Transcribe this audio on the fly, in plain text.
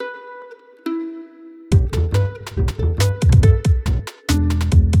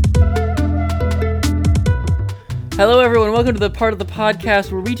Hello everyone, welcome to the part of the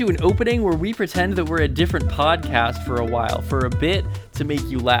podcast where we do an opening where we pretend that we're a different podcast for a while, for a bit, to make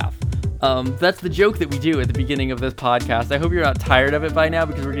you laugh. That's the joke that we do at the beginning of this podcast. I hope you're not tired of it by now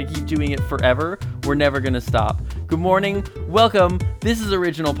because we're going to keep doing it forever. We're never going to stop. Good morning, welcome. This is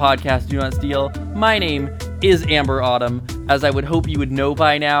Original Podcast Do Not Steal. My name is Amber Autumn. As I would hope you would know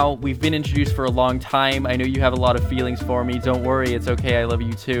by now, we've been introduced for a long time. I know you have a lot of feelings for me. Don't worry, it's okay. I love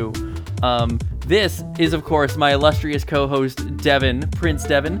you too. This is, of course, my illustrious co-host, Devin, Prince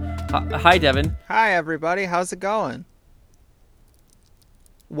Devin. Hi, Devin. Hi, everybody. How's it going?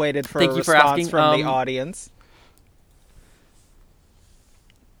 Waited for Thank a you for response asking. from the audience.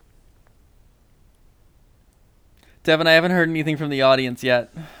 Devin, I haven't heard anything from the audience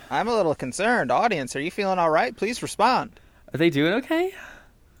yet. I'm a little concerned. Audience, are you feeling all right? Please respond. Are they doing okay?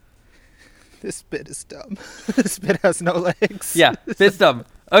 This bit is dumb. This bit has no legs. Yeah, bit's dumb.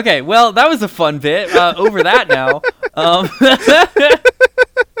 Okay, well, that was a fun bit. Over that now.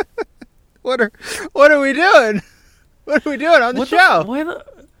 What are we doing? What are we doing on the show?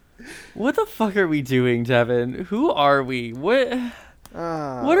 What the fuck are we doing, Devin? Who are we? What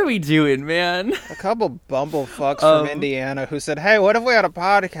are we doing, man? A couple bumblefucks from Indiana who said, "Hey, what if we had a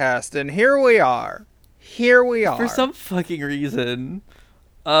podcast?" And here we are. For some fucking reason.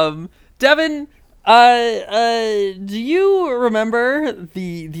 Devin, do you remember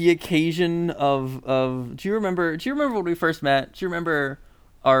the occasion of do you remember when we first met? Do you remember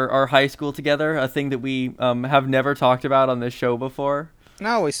our high school together? A thing that we have never talked about on this show before?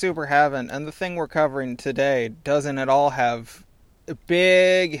 No, we super haven't. And the thing we're covering today doesn't at all have a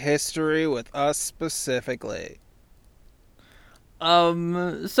big history with us specifically.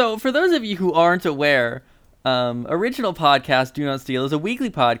 So for those of you who aren't aware, Original Podcast Do Not Steal is a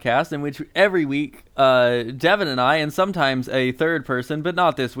weekly podcast in which every week, Devin and I, and sometimes a third person, but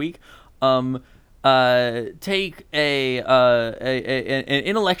not this week, take an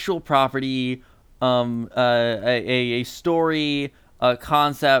intellectual property, a story, a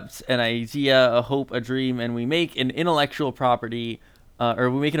concept, an idea, a hope, a dream, and we make an intellectual property, or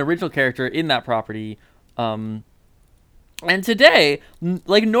we make an original character in that property, and today,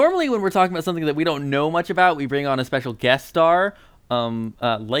 like normally when we're talking about something that we don't know much about, we bring on a special guest star,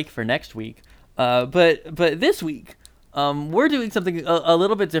 like for next week. But this week, we're doing something a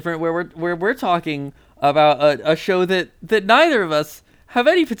little bit different, where we're talking about a show that neither of us have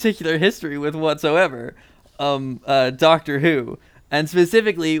any particular history with whatsoever. Doctor Who. And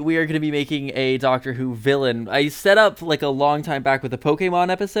specifically, we are going to be making a Doctor Who villain. I set up, like, a long time back with a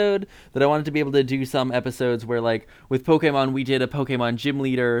Pokemon episode that I wanted to be able to do some episodes where, like, with Pokemon, we did a Pokemon gym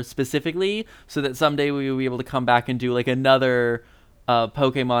leader specifically, so that someday we will be able to come back and do, like, another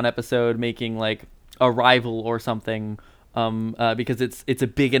Pokemon episode making, like, a rival or something, because it's a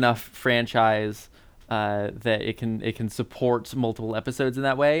big enough franchise that it can support multiple episodes in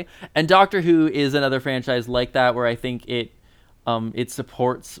that way. And Doctor Who is another franchise like that where I think it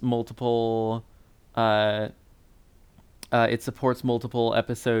supports multiple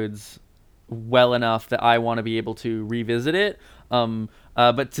episodes well enough that I want to be able to revisit it.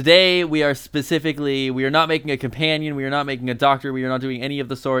 But today we are not making a companion, we are not making a doctor, we are not doing any of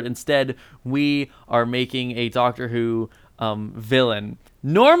the sort. Instead, we are making a Doctor Who villain.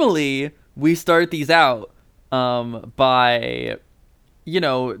 Normally, we start these out by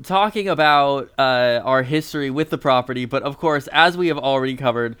talking about our history with the property, but of course, as we have already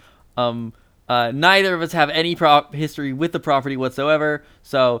covered, neither of us have any history with the property whatsoever,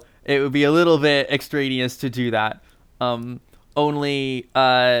 so it would be a little bit extraneous to do that. Only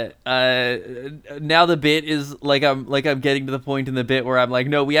now the bit is like I'm getting to the point in the bit where I'm like,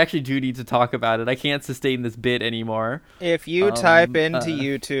 no, we actually do need to talk about it. I can't sustain this bit anymore. If you type into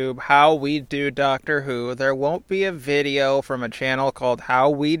YouTube how we do Doctor Who, there won't be a video from a channel called How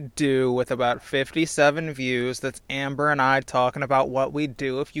We Do with about 57 views that's Amber and I talking about what we'd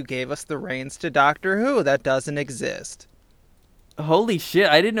do if you gave us the reins to Doctor Who. That doesn't exist. Holy shit,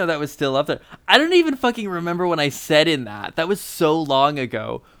 I didn't know that was still up there. I don't even fucking remember when I said in that. That was so long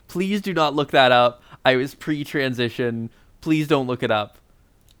ago. Please do not look that up. I was pre-transition. Please don't look it up.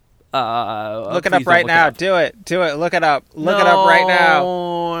 Look it up right now. Do it. Look it up. Look it up right now.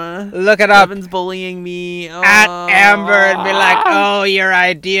 Look it up. Evan's bullying me. At Amber and be like, oh, your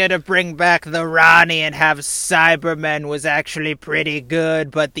idea to bring back the Ronnie and have Cybermen was actually pretty good,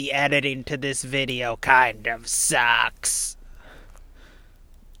 but the editing to this video kind of sucks.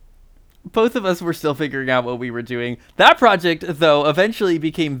 Both of us were still figuring out what we were doing. That project, though, eventually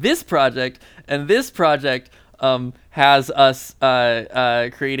became this project, and this project has us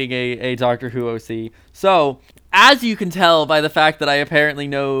creating a Doctor Who OC. So, as you can tell by the fact that I apparently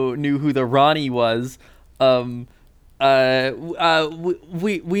knew who the Ronnie was,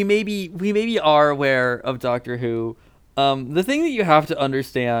 we maybe are aware of Doctor Who. The thing that you have to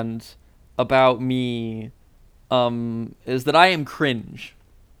understand about me, is that I am cringe.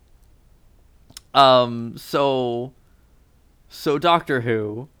 So Doctor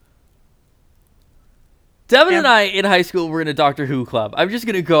Who. Devin and I in high school were in a Doctor Who club. I'm just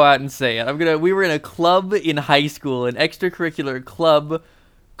gonna go out and say it. We were in a club in high school, an extracurricular club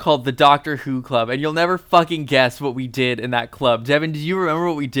called the Doctor Who Club, and you'll never fucking guess what we did in that club. Devin, do you remember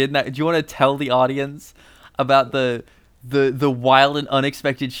what we did in that? Do you want to tell the audience about the wild and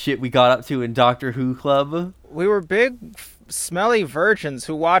unexpected shit we got up to in Doctor Who Club? We were big, smelly virgins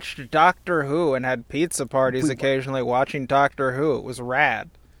who watched Doctor Who and had pizza parties occasionally watching Doctor Who. It was rad.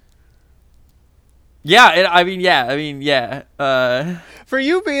 Yeah, yeah. For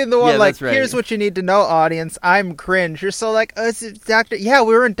you being the one, like, right. Here's what you need to know, audience. I'm cringe. You're so like, oh, it's Doctor... Yeah,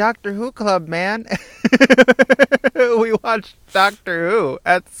 we were in Doctor Who Club, man. We watched Doctor Who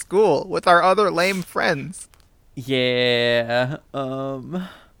at school with our other lame friends. Yeah.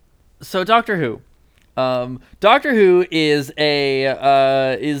 So Doctor Who. Doctor Who is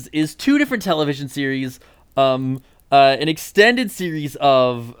is two different television series. An extended series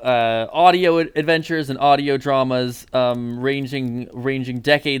of audio adventures and audio dramas, ranging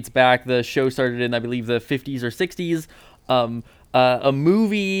decades back. The show started in, I believe, the 50s or 60s. A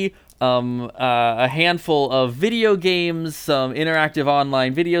movie, a handful of video games, some interactive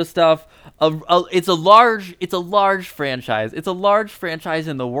online video stuff. It's a large franchise. It's a large franchise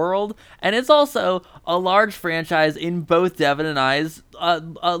in the world, and it's also a large franchise in both Devin and I's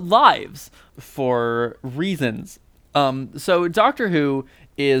lives for reasons. So Doctor Who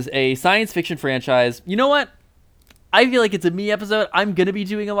is a science fiction franchise. You know what? I feel like it's a me episode. I'm going to be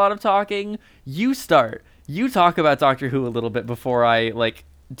doing a lot of talking. You start. You talk about Doctor Who a little bit before I,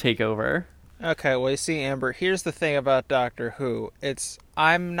 take over. Okay, well, you see, Amber, here's the thing about Doctor Who.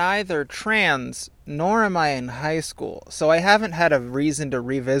 I'm neither trans, nor am I in high school, so I haven't had a reason to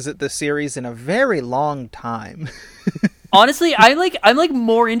revisit the series in a very long time. Honestly, I'm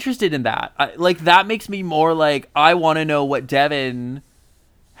more interested in that. That makes me more I want to know what Devin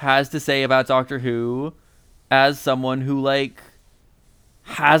has to say about Doctor Who as someone who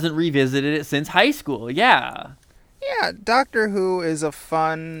hasn't revisited it since high school. Yeah. Yeah, Doctor Who is a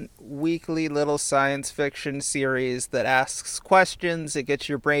fun, weekly little science fiction series that asks questions, it gets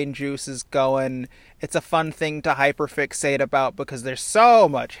your brain juices going. It's a fun thing to hyperfixate about because there's so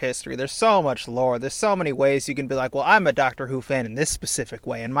much history, there's so much lore, there's so many ways you can be like, well, I'm a Doctor Who fan in this specific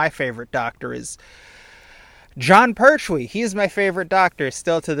way, and my favorite Doctor is John Pertwee. He's my favorite Doctor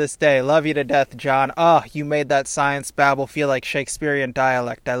still to this day. Love you to death, John. Oh, you made that science babble feel like Shakespearean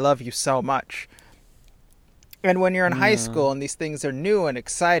dialect. I love you so much. And when you're in high school and these things are new and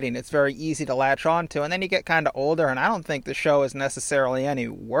exciting, it's very easy to latch onto. And then you get kind of older, and I don't think the show is necessarily any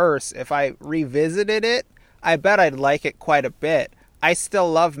worse. If I revisited it, I bet I'd like it quite a bit. I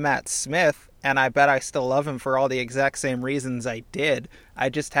still love Matt Smith, and I bet I still love him for all the exact same reasons I did. I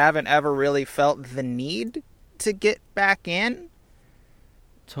just haven't ever really felt the need to get back in.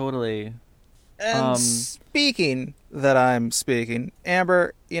 Totally. And speaking that I'm speaking,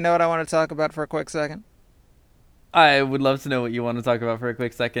 Amber, you know what I want to talk about for a quick second? I would love to know what you want to talk about for a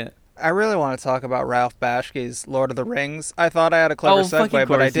quick second. I really want to talk about Ralph Baksh's Lord of the Rings. I thought I had a clever segue,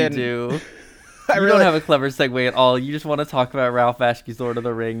 but I didn't. You don't have a clever segue at all. You just want to talk about Ralph Baksh's Lord of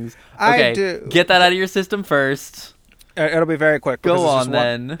the Rings. Okay, I do. Get that out of your system first. It'll be very quick. Go on,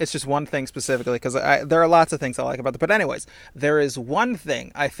 then. It's just one thing specifically, because there are lots of things I like about it. But anyways, there is one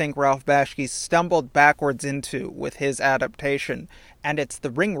thing I think Ralph Bakshi stumbled backwards into with his adaptation, and it's the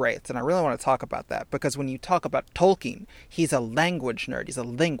ring wraiths. And I really want to talk about that, because when you talk about Tolkien, he's a language nerd. He's a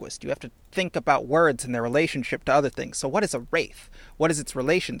linguist. You have to think about words and their relationship to other things. So what is a wraith? What is its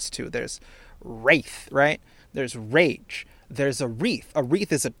relations to? There's wraith, right? There's rage. There's a wreath. A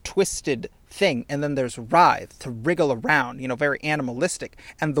wreath is a twisted thing. And then there's writhe, to wriggle around, very animalistic.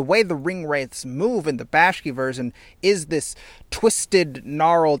 And the way the ring wraiths move in the Bakshi version is this twisted,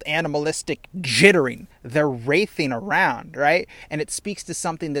 gnarled, animalistic jittering. They're wraithing around, right? And it speaks to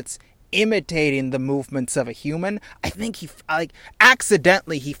something that's imitating the movements of a human. I think he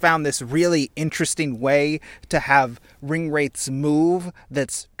accidentally he found this really interesting way to have ring wraiths move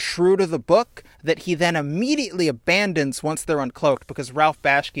that's true to the book, that he then immediately abandons once they're uncloaked, because Ralph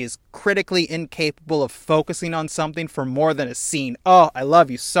Bakshi is critically incapable of focusing on something for more than a scene. Oh, I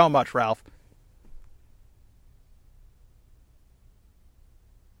love you so much, Ralph.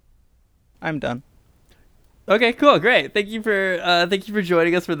 I'm done. Okay, cool, great. Thank you for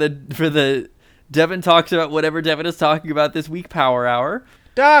joining us for the Devin talks about whatever Devin is talking about this week Power Hour.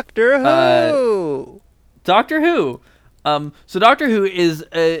 Doctor Who. Doctor Who. So Doctor Who is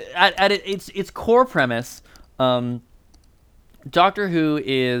at its core premise. Doctor Who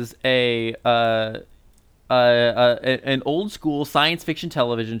is an old school science fiction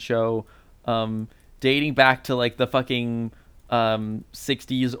television show, dating back to like the fucking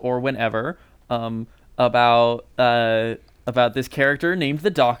 60s or whenever, about this character named the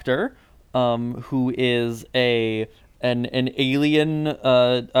Doctor, who is an alien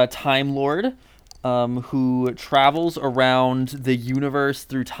Time Lord, who travels around the universe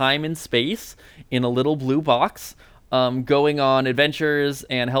through time and space in a little blue box, going on adventures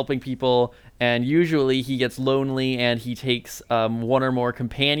and helping people. And usually he gets lonely and he takes one or more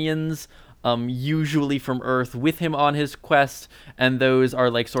companions, usually from Earth, with him on his quest. And those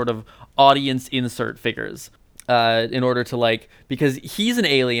are like sort of audience insert figures, in order to like, because he's an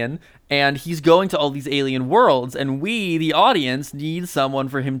alien and he's going to all these alien worlds, and we, the audience, need someone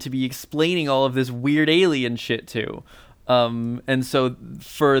for him to be explaining all of this weird alien shit to. And so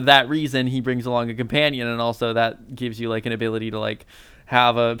for that reason, he brings along a companion, and also that gives you like an ability to like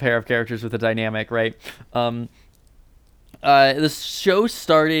have a pair of characters with a dynamic, right? The show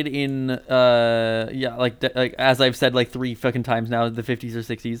started in like as I've said like 3 fucking times now, the 50s or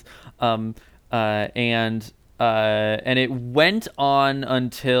 60s, and it went on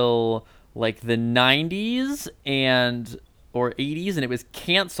until like the 90s or 80s, and it was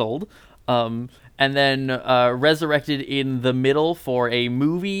canceled, and then resurrected in the middle for a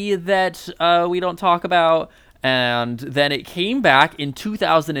movie that we don't talk about, and then it came back in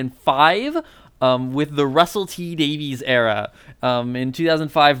 2005. With the Russell T Davies era. In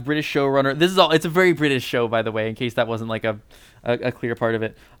 2005, British showrunner. It's a very British show, by the way, in case that wasn't like a clear part of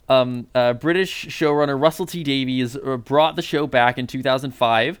it. British showrunner Russell T Davies brought the show back in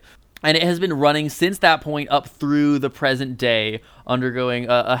 2005, and it has been running since that point up through the present day, undergoing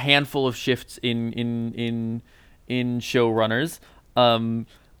a handful of shifts in showrunners.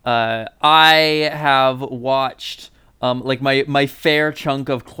 I have watched like my fair chunk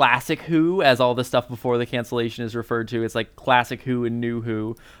of classic Who, as all the stuff before the cancellation is referred to. It's like classic Who and new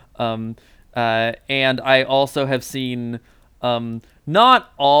Who. And I also have seen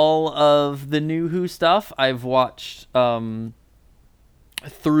not all of the new Who stuff. I've watched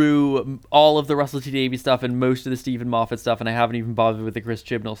through all of the Russell T Davies stuff and most of the Stephen Moffat stuff, and I haven't even bothered with the Chris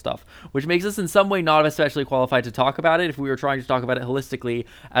Chibnall stuff, which makes us in some way not especially qualified to talk about it if we were trying to talk about it holistically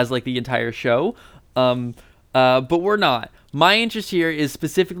as like the entire show. But we're not. My interest here is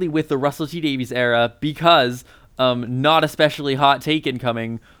specifically with the Russell T Davies era because, not especially hot take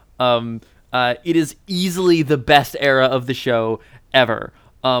incoming, it is easily the best era of the show ever.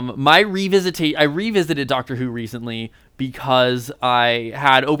 I revisited Doctor Who recently because I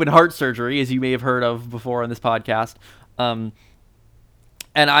had open heart surgery, as you may have heard of before on this podcast. And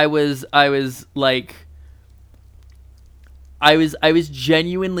I was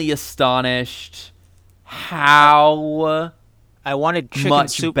genuinely astonished how I wanted chicken much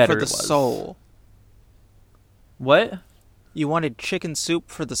soup better for the it was. soul. What? You wanted chicken soup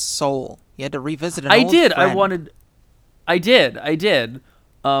for the soul. You had to revisit an I old did. friend. I did.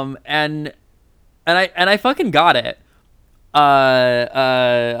 And I fucking got it.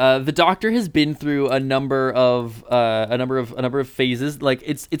 The Doctor has been through a number of phases. Like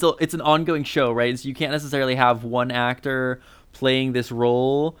it's an ongoing show, right? So you can't necessarily have one actor playing this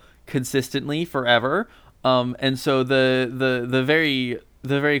role consistently forever. And so the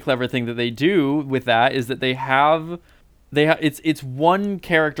very clever thing that they do with that is that it's one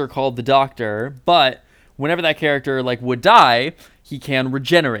character called the Doctor, but whenever that character like would die, he can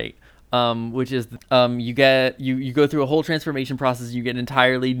regenerate. Which is you go through a whole transformation process. You get an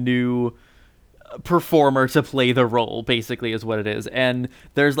entirely new performer to play the role, basically, is what it is. And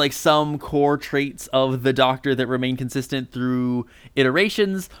there's like some core traits of the Doctor that remain consistent through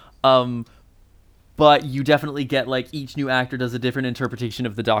iterations. But you definitely get like each new actor does a different interpretation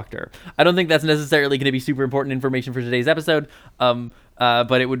of the Doctor. I don't think that's necessarily going to be super important information for today's episode.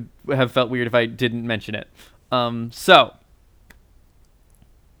 But it would have felt weird if I didn't mention it.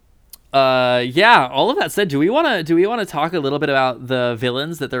 Yeah, all of that said, do we want to talk a little bit about the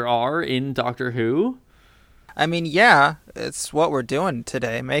villains that there are in Doctor Who? I mean, yeah, it's what we're doing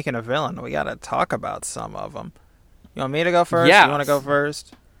today, making a villain. We got to talk about some of them. You want me to go first? Yes. You want to go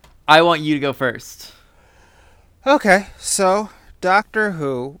first? I want you to go first. Okay, so Doctor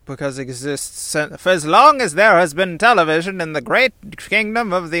Who, because it exists for as long as there has been television in the great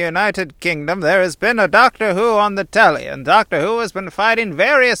kingdom of the United Kingdom, there has been a Doctor Who on the telly, and Doctor Who has been fighting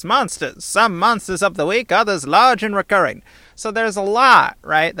various monsters, some monsters of the week, others large and recurring. So there's a lot,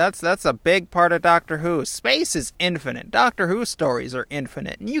 right? That's a big part of Doctor Who. Space is infinite. Doctor Who stories are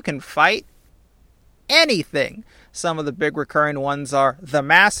infinite, and you can fight anything. Some of the big recurring ones are the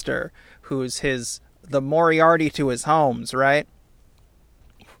Master, who's the Moriarty to his Holmes, right?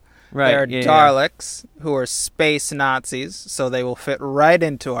 Right. There are Daleks, who are space Nazis, so they will fit right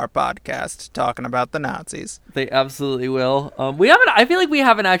into our podcast talking about the Nazis. They absolutely will. I feel like we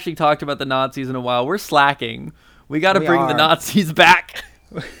haven't actually talked about the Nazis in a while. We're slacking. We got to bring the Nazis back.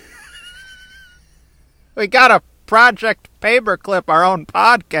 We got to Project Paperclip our own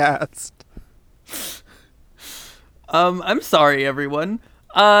podcast. I'm sorry, everyone.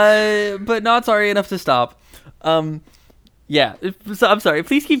 But not sorry enough to stop. Yeah, so I'm sorry.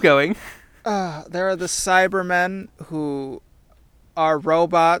 Please keep going. There are the Cybermen who are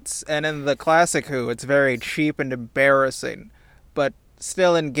robots, and in the classic Who, it's very cheap and embarrassing, but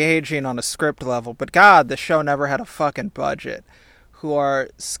still engaging on a script level. But God, the show never had a fucking budget. Who are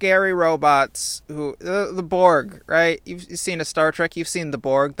scary robots, the Borg, right? You've seen a Star Trek, you've seen the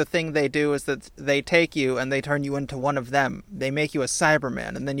Borg. The thing they do is that they take you and they turn you into one of them. They make you a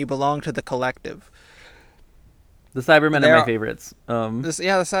Cyberman, and then you belong to the collective. The Cybermen are my favorites. The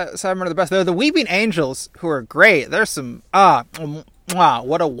Cybermen are the best. They're the Weeping Angels, who are great. There's some,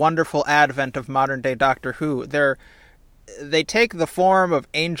 what a wonderful advent of modern-day Doctor Who. They take the form of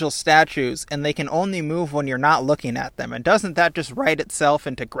angel statues, and they can only move when you're not looking at them. And doesn't that just write itself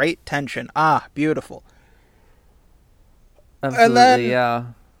into great tension? Beautiful. Absolutely, and then, yeah.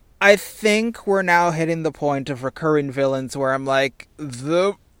 I think we're now hitting the point of recurring villains where I'm like,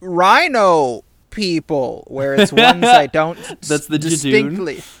 the Rhino people, where it's ones I don't That's the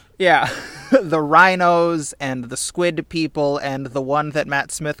distinctly... Jadoon. Yeah, the rhinos and the squid people and the one that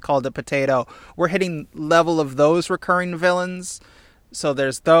Matt Smith called a potato. We're hitting level of those recurring villains. So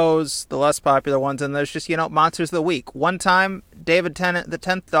there's those, the less popular ones, and there's just, Monsters of the Week. One time, David Tennant, the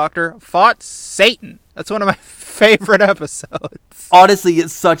 10th Doctor, fought Satan. That's one of my favorite episodes. Honestly,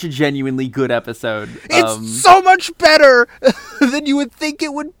 it's such a genuinely good episode. It's so much better than you would think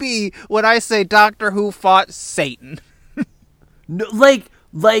it would be when I say Doctor Who fought Satan. No,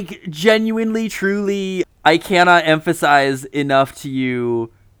 like, genuinely, truly, I cannot emphasize enough to you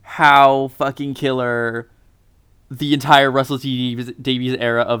how fucking killer the entire Russell T Davies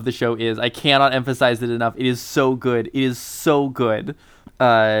era of the show is. I cannot emphasize it enough. It is so good. It is so good.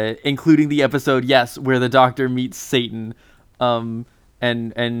 Including the episode, yes, where the Doctor meets Satan,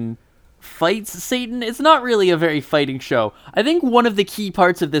 and fights Satan. It's not really a very fighting show. I think one of the key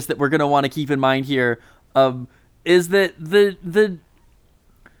parts of this that we're going to want to keep in mind here, is that the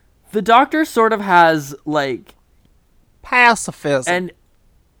Doctor sort of has, like, pacifism. And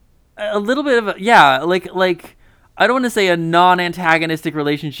a little bit of like I don't want to say a non-antagonistic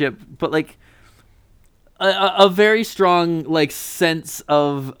relationship, but, like, a very strong, like, sense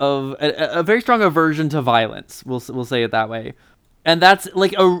of a very strong aversion to violence. We'll say it that way. And that's,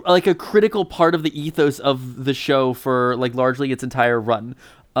 like, a critical part of the ethos of the show for, like, largely its entire run.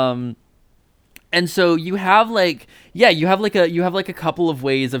 And so you have a couple of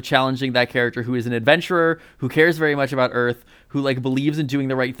ways of challenging that character who is an adventurer, who cares very much about Earth, who, like, believes in doing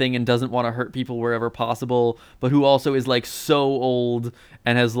the right thing and doesn't want to hurt people wherever possible, but who also is, like, so old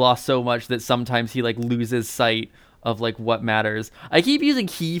and has lost so much that sometimes he, like, loses sight of, like, what matters. I keep using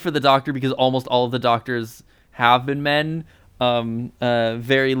he for the Doctor because almost all of the Doctors have been men.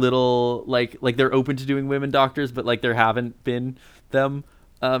 Very little, like they're open to doing women Doctors, but, like, there haven't been them.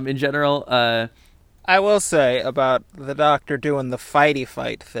 In general, I will say about the Doctor doing the fighty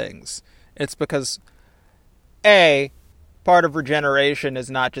fight things, it's because, part of regeneration is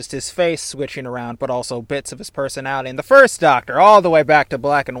not just his face switching around, but also bits of his personality. And the first Doctor, all the way back to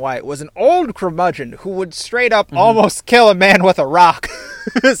Black and White, was an old curmudgeon who would straight up almost kill a man with a rock.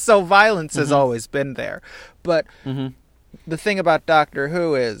 So violence has always been there. But the thing about Doctor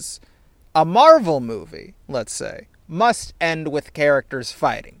Who is, a Marvel movie, let's say, must end with characters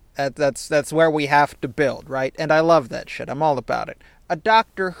fighting. That's where we have to build, right? And I love that shit. I'm all about it. A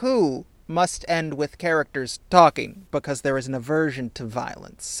Doctor Who must end with characters talking because there is an aversion to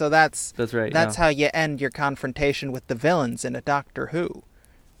violence. So that's right. That's how you end your confrontation with the villains in a Doctor Who.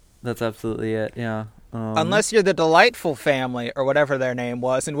 That's absolutely it. Yeah. Unless you're the Delightful Family or whatever their name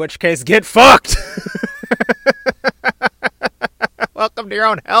was, in which case, get fucked. Welcome to your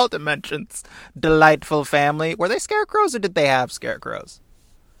own hell dimensions, Delightful Family. Were they scarecrows or did they have scarecrows?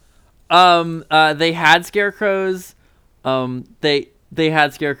 They had scarecrows. They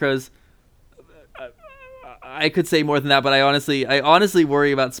had scarecrows. I could say more than that, but I honestly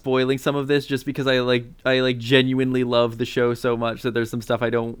worry about spoiling some of this just because I genuinely love the show so much that there's some stuff I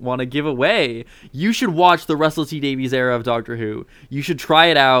don't want to give away. You should watch the Russell T Davies era of Doctor Who. You should try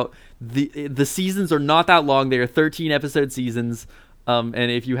it out. The seasons are not that long. They are 13 episode seasons.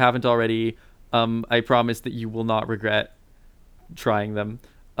 And if you haven't already, I promise that you will not regret trying them.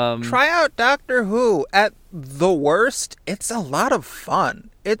 Try out Doctor Who. At the worst, it's a lot of fun.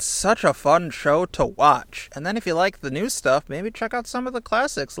 It's such a fun show to watch. And then if you like the new stuff, maybe check out some of the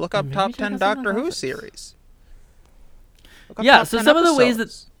classics. Look up top 10 Doctor Who series. Yeah, so some of the ways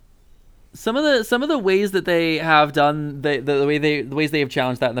that some of the ways that they have done the ways they have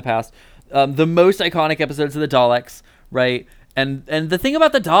challenged that in the past. The most iconic episodes of the Daleks, right? And the thing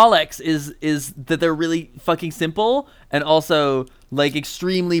about the Daleks is that they're really fucking simple and also like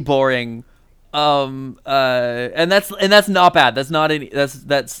extremely boring. And that's not bad. That's not any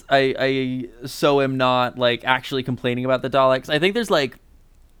that's I so am not like actually complaining about the Daleks. I think there's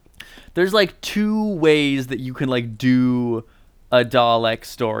like two ways that you can like do a Dalek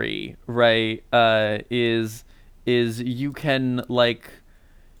story, right? Is you can like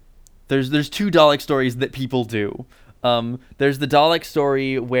there's two Dalek stories that people do. There's the Dalek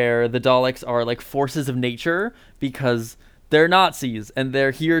story where the Daleks are like forces of nature because they're Nazis and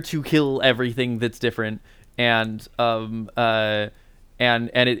they're here to kill everything that's different, and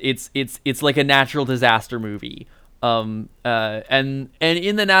it's like a natural disaster movie. And in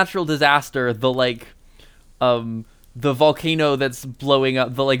the natural disaster, the volcano that's blowing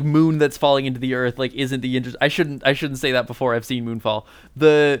up, the like moon that's falling into the earth, like isn't the interest. I shouldn't say that before I've seen Moonfall.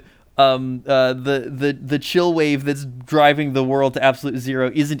 The chill wave that's driving the world to absolute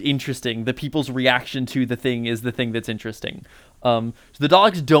zero isn't interesting. The people's reaction to the thing is the thing that's interesting. So the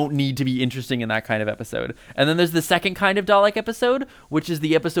Daleks don't need to be interesting in that kind of episode. And then there's the second kind of Dalek episode, which is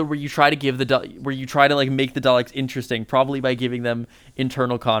the episode where you try to like make the Daleks interesting, probably by giving them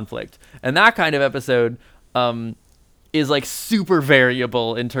internal conflict. And that kind of episode is like super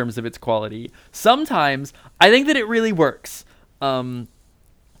variable in terms of its quality. Sometimes I think that it really works.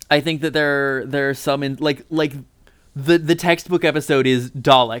 I think that there are some in like the textbook episode is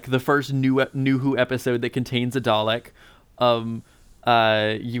Dalek, the first new Who episode that contains a Dalek.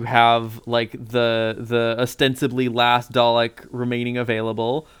 You have like the ostensibly last Dalek remaining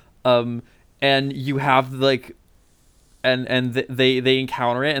available, and you have like they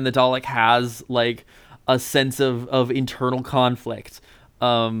encounter it, and the Dalek has like a sense of internal conflict.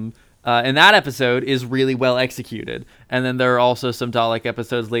 And that episode is really well executed. And then there are also some Dalek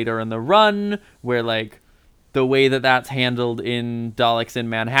episodes later in the run where like the way that that's handled in Daleks in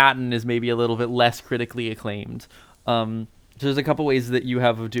Manhattan is maybe a little bit less critically acclaimed. So there's a couple ways that you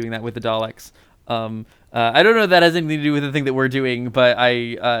have of doing that with the Daleks. I don't know if that has anything to do with the thing that we're doing, but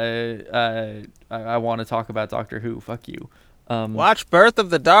I want to talk about Doctor Who. Fuck you. Watch Birth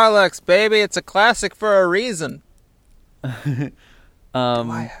of the Daleks, baby. It's a classic for a reason. Do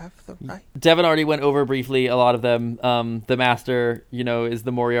I have the right? Devin already went over briefly a lot of them. The Master, is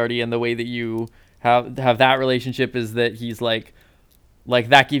the Moriarty, and the way that you have that relationship is that he's like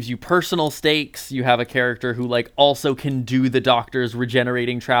that gives you personal stakes. You have a character who like also can do the Doctor's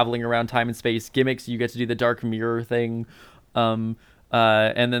regenerating, traveling around time and space gimmicks. You get to do the Dark Mirror thing, and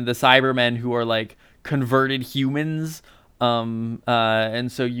then the Cybermen who are like converted humans, and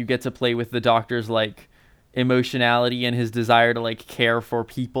so you get to play with the Doctor's like emotionality and his desire to like care for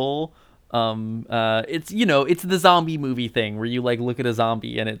people. It's the zombie movie thing where you like look at a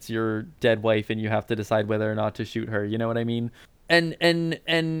zombie and it's your dead wife and you have to decide whether or not to shoot her. You know what I mean? And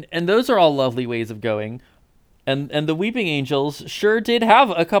those are all lovely ways of going. And the Weeping Angels sure did have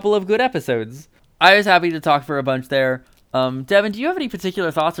a couple of good episodes. I was happy to talk for a bunch there. Devin, do you have any particular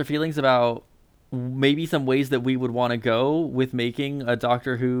thoughts or feelings about maybe some ways that we would want to go with making a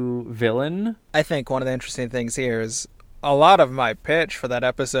Doctor Who villain? I think one of the interesting things here is a lot of my pitch for that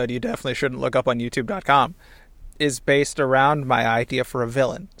episode, you definitely shouldn't look up on youtube.com, is based around my idea for a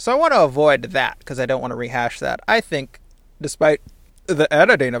villain. So I want to avoid that because I don't want to rehash that. I think, despite the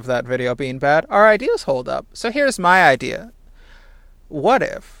editing of that video being bad, our ideas hold up. So here's my idea. What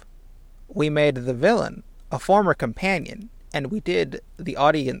if we made the villain a former companion and we did the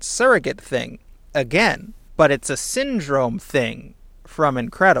audience surrogate thing again, but it's a syndrome thing from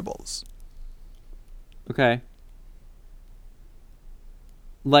Incredibles? Okay.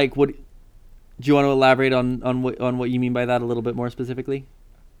 Like, what? Do you want to elaborate on what you mean by that a little bit more specifically?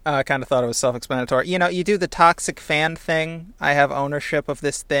 I kind of thought it was self-explanatory. You do the toxic fan thing. I have ownership of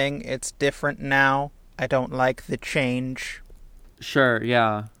this thing. It's different now. I don't like the change. Sure,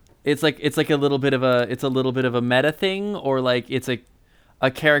 yeah. It's like a little bit of a meta thing, or like it's a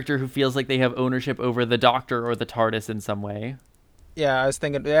character who feels like they have ownership over the Doctor or the TARDIS in some way. Yeah, I was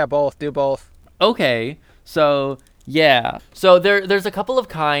thinking, both. Do both. Okay, so yeah, so there's a couple of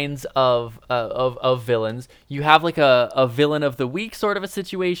kinds of villains. You have like a villain of the week sort of a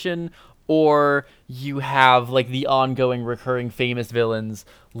situation, or you have like the ongoing, recurring, famous villains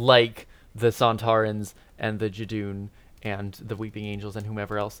like the Sontarans and the Jadoon and the Weeping Angels and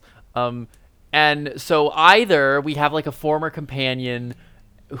whomever else. And so either we have like a former companion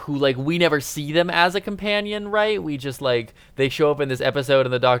who like we never see them as a companion, right? We just like they show up in this episode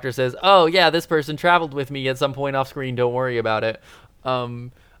and the Doctor says, "Oh yeah, this person traveled with me at some point off screen. Don't worry about it."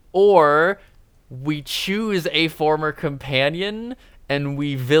 Or we choose a former companion and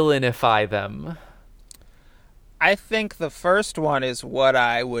we villainify them. I think the first one is what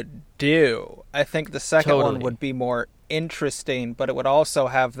I would do. I think the second one would be more interesting, but it would also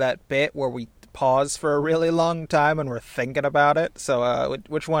have that bit where we pause for a really long time and we're thinking about it. So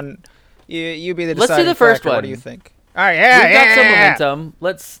which one? You be the deciding Let's do the first one. What do you think? All right, yeah, We've got some momentum.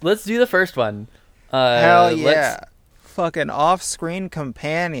 Let's do the first one. Hell yeah. Fucking off-screen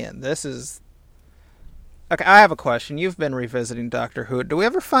companion. This is... Okay, I have a question. You've been revisiting Doctor Who. Do we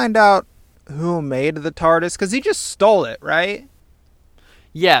ever find out who made the TARDIS? Because he just stole it, right?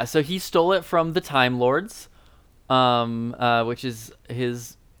 Yeah, so he stole it from the Time Lords, which is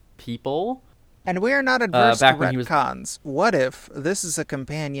his people. And we are not adverse to retcons. What if this is a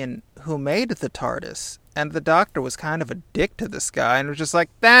companion who made the TARDIS, and the Doctor was kind of a dick to this guy, and was just like,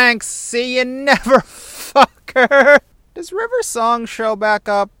 "Thanks, see you never, fucker." Does River Song show back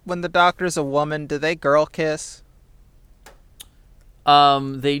up when the Doctor's a woman? Do they girl kiss?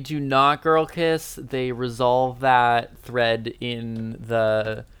 They do not girl kiss. They resolve that thread in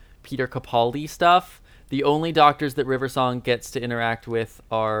the Peter Capaldi stuff. The only Doctors that River Song gets to interact with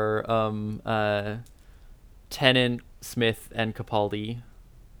are Tennant, Smith, and Capaldi.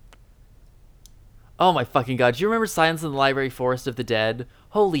 Oh my fucking god. Do you remember Silence in the Library Forest of the Dead?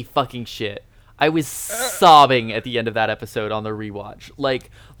 Holy fucking shit. I was sobbing at the end of that episode on the rewatch.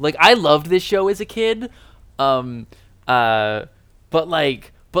 Like I loved this show as a kid. But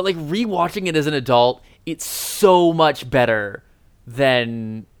rewatching it as an adult, it's so much better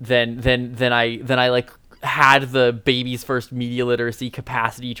than I like had the baby's first media literacy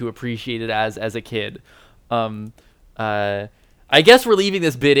capacity to appreciate it as a kid. I guess we're leaving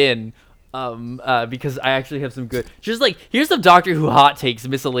this bit in because I actually have some good, just like, here's some Doctor Who hot takes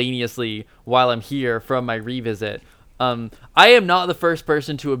miscellaneously while I'm here from my revisit. I am not the first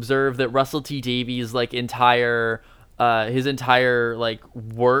person to observe that Russell T Davies like his entire like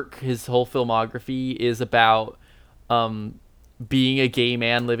work, his whole filmography is about being a gay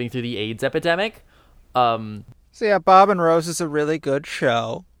man living through the AIDS epidemic. So yeah, Bob and Rose is a really good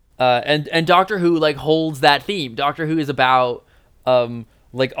show. And Doctor Who like holds that theme. Doctor Who is about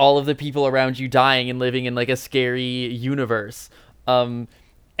like all of the people around you dying and living in like a scary universe. And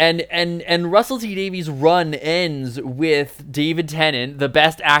Russell T Davies' run ends with David Tennant, the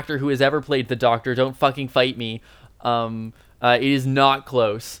best actor who has ever played the Doctor. Don't fucking fight me. It is not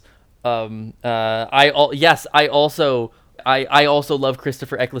close. I also love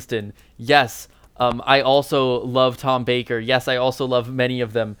Christopher Eccleston. Yes. I also love Tom Baker. Yes, I also love many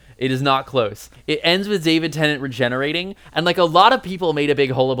of them. It is not close. It ends with David Tennant regenerating, and like a lot of people made a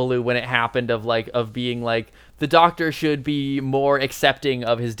big hullabaloo when it happened of being like the Doctor should be more accepting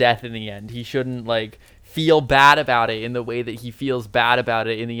of his death in the end. He shouldn't like feel bad about it in the way that he feels bad about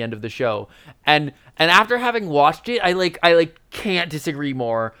it in the end of the show. And after having watched it, I can't disagree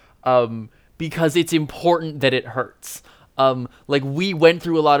more because it's important that it hurts. Like we went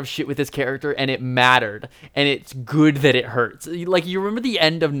through a lot of shit with this character and it mattered, and it's good that it hurts. Like you remember the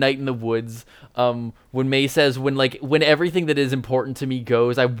end of Night in the Woods, when May says, when everything that is important to me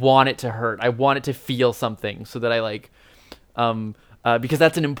goes, I want it to hurt. I want it to feel something so that I like, because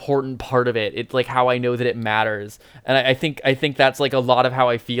that's an important part of it. It's like how I know that it matters. And I think that's like a lot of how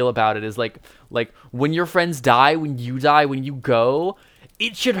I feel about it is like when your friends die, when you die, when you go,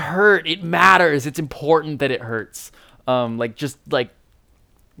 it should hurt. It matters. It's important that it hurts. Just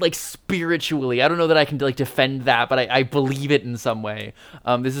spiritually, I don't know that I can like defend that, but I believe it in some way.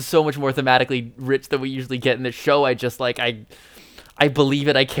 This is so much more thematically rich than we usually get in this show. I just like, I believe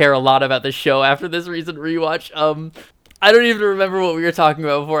it. I care a lot about this show after this recent rewatch. I don't even remember what we were talking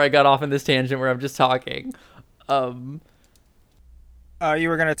about before I got off in this tangent where I'm just talking. You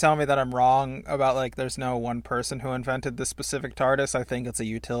were going to tell me that I'm wrong about, like, there's no one person who invented this specific TARDIS. I think it's a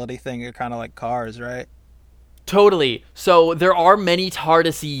utility thing. You're kind of like cars, right? Totally. So there are many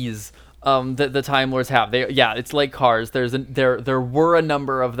TARDISes that the Time Lords have. It's like cars. There were a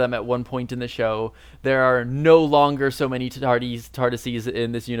number of them at one point in the show. There are no longer so many TARDISes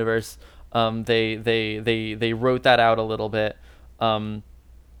in this universe. They wrote that out a little bit.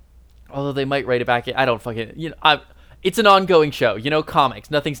 Although they might write it back. I don't fucking, it's an ongoing show.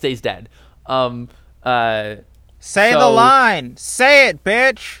 Comics. Nothing stays dead. Say the line. Say it,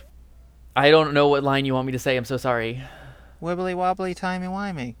 bitch. I don't know what line you want me to say. I'm so sorry. Wibbly wobbly timey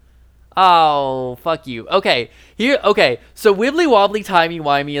wimey. Oh, fuck you. Okay, here. Okay, so wibbly wobbly timey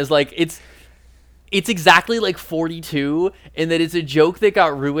wimey is like it's exactly like 42 in that it's a joke that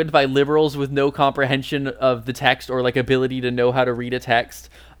got ruined by liberals with no comprehension of the text or like ability to know how to read a text.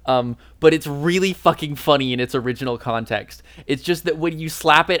 But it's really fucking funny in its original context. It's just that when you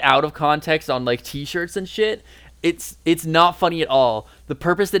slap it out of context on like t-shirts and shit, it's not funny at all. The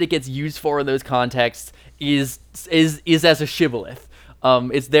purpose that it gets used for in those contexts is as a shibboleth.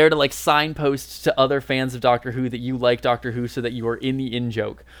 It's there to like signpost to other fans of Doctor Who that you like Doctor Who so that you are in the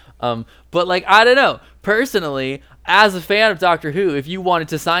in-joke. But like, I don't know. Personally, as a fan of Doctor Who, if you wanted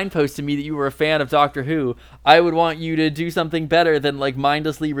to signpost to me that you were a fan of Doctor Who, I would want you to do something better than like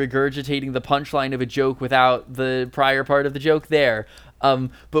mindlessly regurgitating the punchline of a joke without the prior part of the joke there.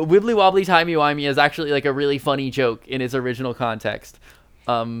 But Wibbly Wobbly Timey Wimey is actually like a really funny joke in its original context.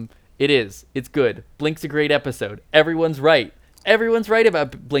 It is. It's good. Blink's a great episode. Everyone's right. Everyone's right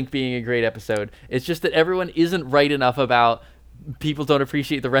about Blink being a great episode. It's just that everyone isn't right enough about people don't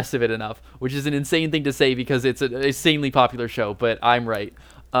appreciate the rest of it enough, which is an insane thing to say because it's an insanely popular show, but I'm right.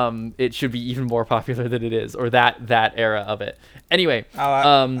 It should be even more popular than it is, or that era of it. Anyway,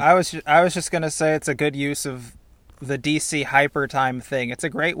 I was just gonna say it's a good use of the DC hyper time thing. It's a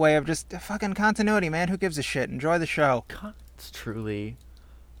great way of just fucking continuity, man. Who gives a shit? Enjoy the show. It's truly.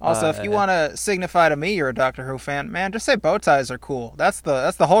 Also, if you want to signify to me you're a Doctor Who fan, man, just say bow ties are cool. That's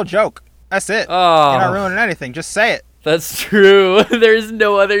the whole joke. That's it. Oh, you're not ruining anything. Just say it. That's true. There's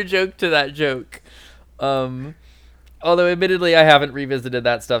no other joke to that joke. Although, admittedly, I haven't revisited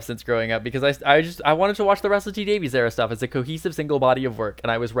that stuff since growing up because I wanted to watch the Russell T Davies era stuff. It's a cohesive single body of work,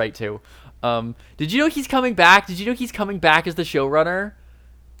 and I was right to. Did you know he's coming back? Did you know he's coming back as the showrunner?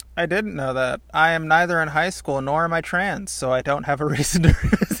 I didn't know that. I am neither in high school nor am I trans, so I don't have a reason to.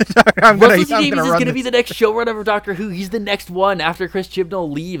 Russell T Davies is going to be the next showrunner of Doctor Who. He's the next one after Chris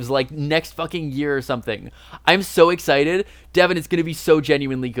Chibnall leaves, like next fucking year or something. I'm so excited, Devin. It's going to be so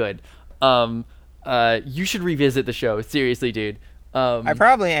genuinely good. You should revisit the show. Seriously, dude. I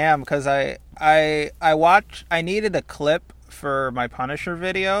probably am because I needed a clip for my Punisher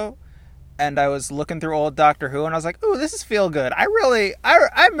video. And I was looking through old Doctor Who, and I was like, "Ooh, this is feel good.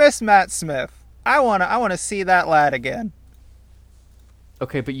 I miss Matt Smith. I wanna see that lad again."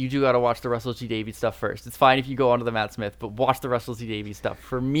 Okay, but you do gotta watch the Russell T Davies stuff first. It's fine if you go on to the Matt Smith, but watch the Russell T Davies stuff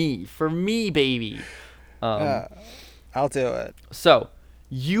for me, baby. I'll do it. So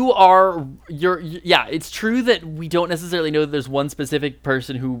it's true that we don't necessarily know that there's one specific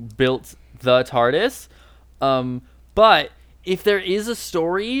person who built the TARDIS, but if there is a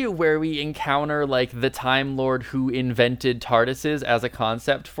story where we encounter like the Time Lord who invented TARDISes as a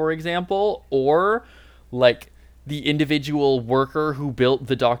concept, for example, or like the individual worker who built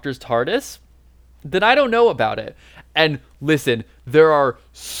the Doctor's TARDIS, then I don't know about it. And listen, there are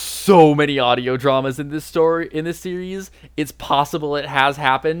so many audio dramas in this series. It's possible it has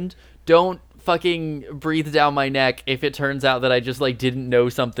happened. Don't fucking breathe down my neck if it turns out that I just like didn't know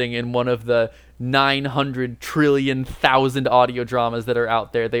something in one of the 900 trillion thousand audio dramas that are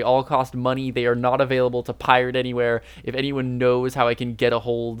out there. They all cost money. They are not available to pirate anywhere. If anyone knows how I can get a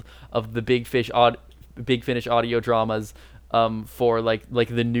hold of the Big Finish audio dramas for like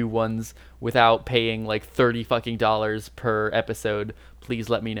the new ones without paying like $30 fucking per episode, please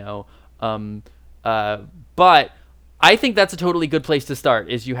let me know. But I think that's a totally good place to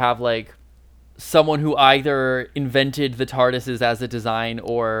start, is you have like someone who either invented the TARDISes as a design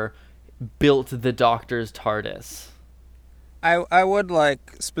or built the Doctor's TARDIS. I would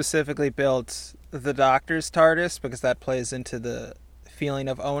like specifically built the Doctor's TARDIS because that plays into the feeling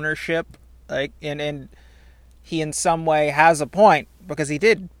of ownership. Like, and he in some way has a point because he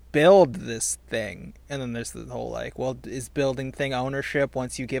did build this thing. And then there's the whole like, well, is building thing ownership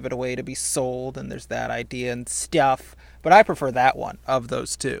once you give it away to be sold? And there's that idea and stuff. But I prefer that one of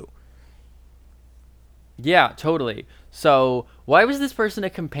those two. Yeah, totally. So why was this person a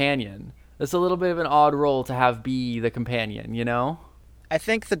companion? That's a little bit of an odd role to have be the companion, you know? I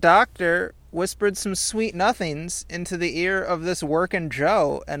think the Doctor whispered some sweet nothings into the ear of this working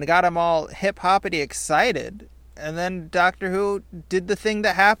Joe and got him all hip-hoppity excited. And then Doctor Who did the thing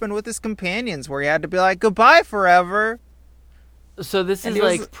that happened with his companions where he had to be like, goodbye forever. So this is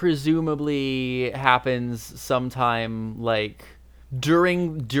like presumably happens sometime like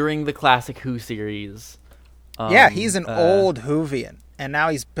during the classic Who series. Yeah, he's an old Whovian, and now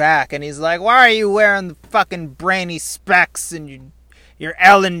he's back, and he's like, why are you wearing the fucking brainy specs and your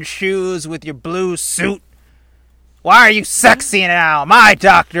Ellen shoes with your blue suit? Why are you sexy now? My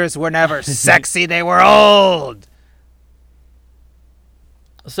doctors were never sexy, they were old.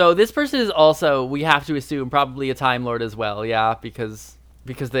 So this person is also, we have to assume, probably a Time Lord as well, yeah, because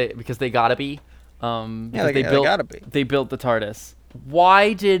because they gotta be. Because they gotta be. They built the TARDIS.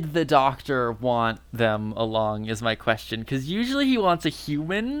 Why did the Doctor want them along? Is my question. Because usually he wants a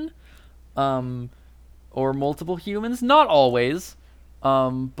human, or multiple humans. Not always,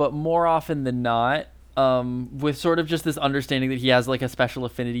 but more often than not, with sort of just this understanding that he has like a special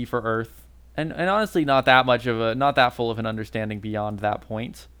affinity for Earth, and honestly, not that full of an understanding beyond that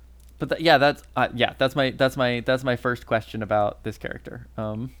point. But that's my first question about this character.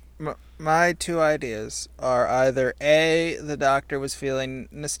 My two ideas are either A, the Doctor was feeling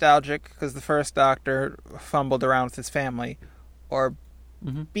nostalgic because the first Doctor fumbled around with his family, or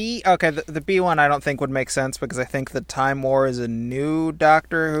B, okay, the B one I don't think would make sense because I think the Time War is a new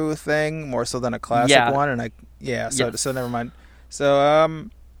Doctor Who thing more so than a classic one, and so never mind.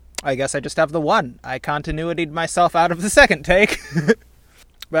 So I guess I just have the one. I continuity'd myself out of the second take.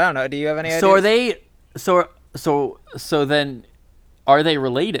 But I don't know. Do you have any ideas? So are they? So then, are they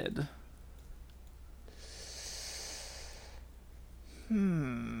related?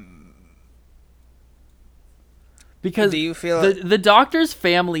 Because do you feel the Doctor's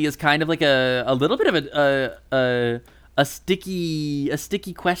family is kind of like a little bit of a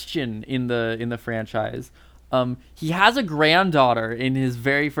sticky question in the franchise. He has a granddaughter in his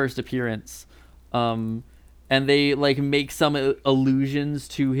very first appearance. And they like make some allusions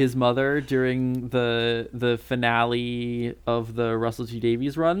to his mother during the finale of the Russell T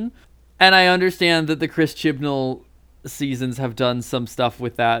Davies run. And I understand that the Chris Chibnall seasons have done some stuff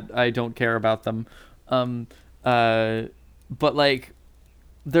with that. I don't care about them. But like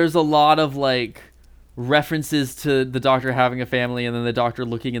there's a lot of like references to the Doctor having a family and then the Doctor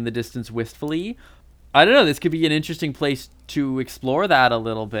looking in the distance wistfully. I don't know, this could be an interesting place to explore that a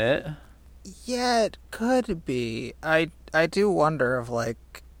little bit. Yeah, it could be. I do wonder of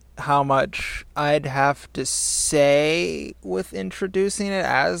like how much I'd have to say with introducing it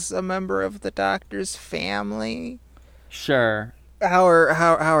as a member of the Doctor's family. Sure. How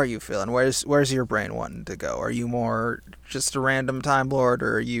are you feeling? Where's your brain wanting to go? Are you more just a random Time Lord,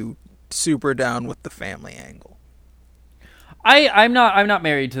 or are you super down with the family angle? I'm not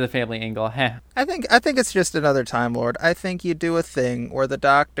married to the family angle. Heh. I think it's just another Time Lord. I think you do a thing where the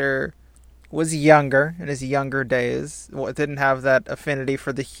Doctor was younger in his younger days, didn't have that affinity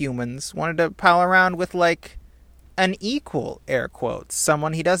for the humans, wanted to pal around with like an equal, air quotes,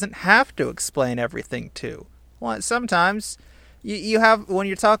 someone he doesn't have to explain everything to. Well, sometimes you have, when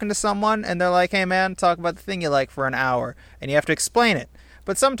you're talking to someone and they're like, hey man, talk about the thing you like for an hour, and you have to explain it.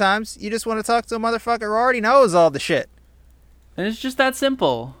 But sometimes you just want to talk to a motherfucker who already knows all the shit. And it's just that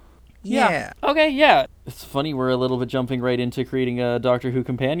simple. Yeah. Okay, yeah. It's funny we're a little bit jumping right into creating a Doctor Who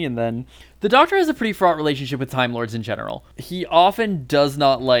companion then. The Doctor has a pretty fraught relationship with Time Lords in general. He often does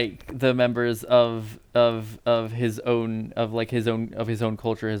not like the members of his own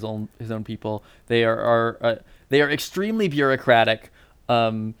culture, his own people. They are extremely bureaucratic.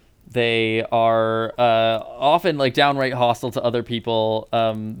 They are often like downright hostile to other people.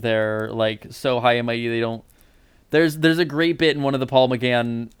 They're like so high and mighty they don't. There's a great bit in one of the Paul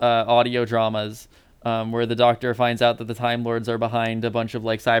McGann audio dramas where the Doctor finds out that the Time Lords are behind a bunch of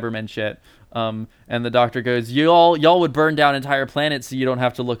like Cybermen shit, and the Doctor goes, "Y'all would burn down entire planets so you don't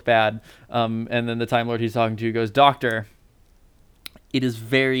have to look bad." And then the Time Lord he's talking to goes, "Doctor, it is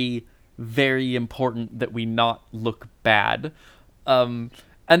very, very important that we not look bad." And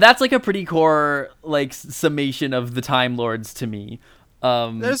that's like a pretty core like summation of the Time Lords to me.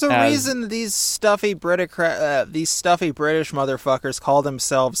 There's a reason these stuffy British motherfuckers call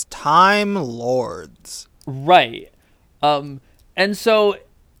themselves Time Lords. Right. And so,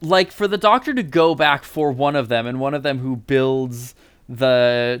 like, for the Doctor to go back for one of them, and one of them who builds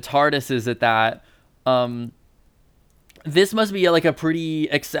the TARDISes at that, this must be like a pretty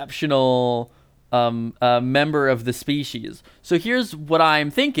exceptional member of the species. So here's what I'm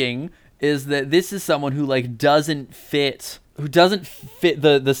thinking, is that this is someone who like doesn't fit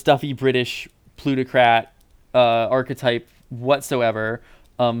the stuffy British plutocrat archetype whatsoever,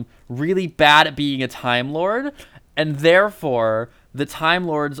 really bad at being a Time Lord, and therefore the Time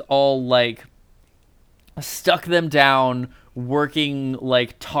Lords all like stuck them down working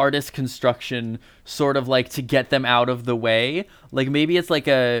like TARDIS construction, sort of like to get them out of the way. Like maybe it's like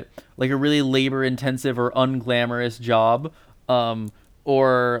a really labor intensive or unglamorous job,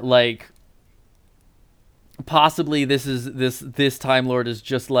 or like possibly this Time Lord is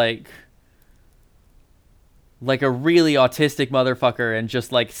just like a really autistic motherfucker and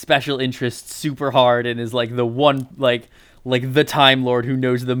just like special interest super hard and is like the one like the Time Lord who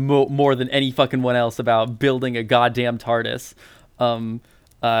knows the more than any fucking one else about building a goddamn TARDIS. And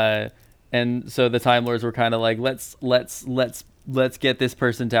so the Time Lords were kind of like, let's let's get this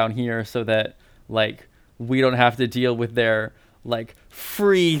person down here so that like we don't have to deal with their like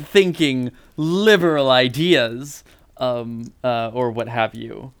free thinking liberal ideas or what have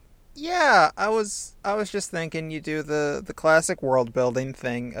you. Yeah, I was just thinking you do the classic world building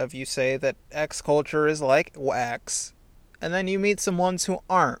thing of you say that X culture is like X, and then you meet some ones who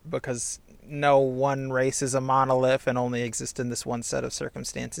aren't because no one race is a monolith and only exists in this one set of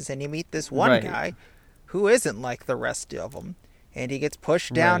circumstances, and you meet this one Right. guy who isn't like the rest of them, and he gets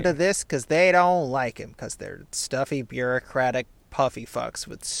pushed down Right. to this because they don't like him because they're stuffy, bureaucratic, puffy fucks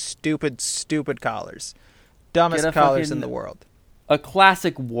with stupid collars, Get dumbest a collars in fucking the world. a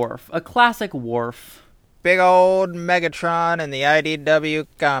classic wharf. A classic wharf. Big old Megatron in the IDW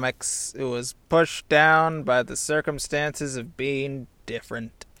comics who was pushed down by the circumstances of being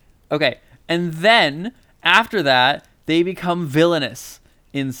different. Okay. And then after that, they become villainous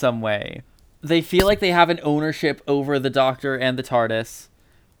in some way. They feel like they have an ownership over the Doctor and the TARDIS.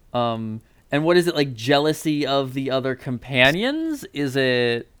 And what is it, like jealousy of the other companions? Is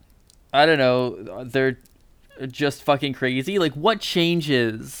it, I don't know, they're just fucking crazy? Like what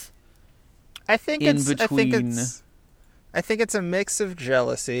changes I think in it's between? I think it's a mix of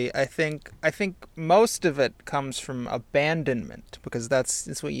jealousy. I think most of it comes from abandonment because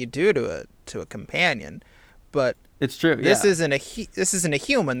that's what you do to a companion. But It's true. this Yeah. isn't a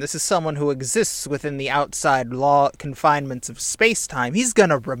human. This is someone who exists within the outside law confinements of space-time. He's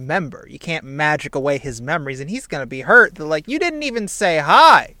gonna remember. You can't magic away his memories, and he's gonna be hurt. They're like, you didn't even say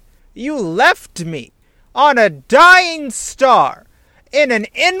hi. You left me on a dying star in an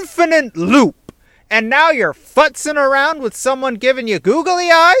infinite loop, and now you're futzing around with someone giving you googly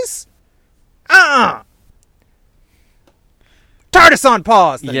eyes? TARDIS on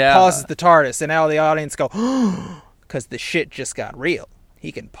pause. Then Yeah. he pauses the TARDIS, and now the audience go, because the shit just got real.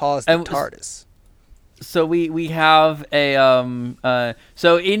 He can pause the And TARDIS. So we have a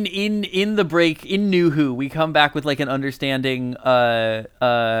so in the break in New Who we come back with like an understanding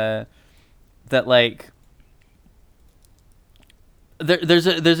that like there's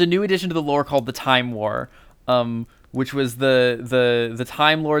a new addition to the lore called the Time War, which was the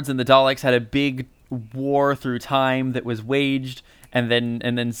Time Lords and the Daleks had a big war through time that was waged and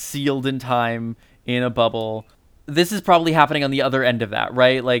then sealed in time in a bubble. This is probably happening on the other end of that,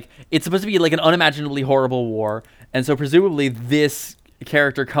 right? Like it's supposed to be like an unimaginably horrible war, and so presumably this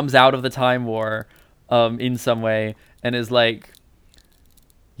character comes out of the Time War in some way and is like,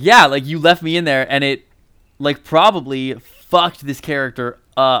 yeah, like you left me in there and it like probably fucked this character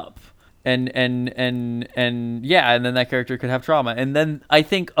up. And yeah, and then that character could have trauma. And then I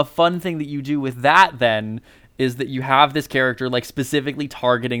think a fun thing that you do with that then is that you have this character like specifically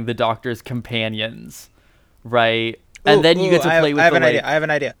targeting the Doctor's companions, right? And then you get to play with I have the an like, idea. I have an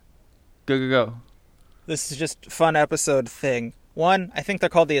idea. Go. This is just a fun episode thing. One, I think they're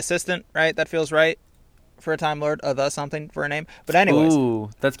called the Assistant, right? That feels right for a Time Lord. The something for a name. But anyways. Ooh,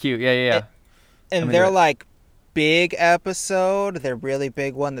 that's cute. Yeah. And they're like big episode. They're really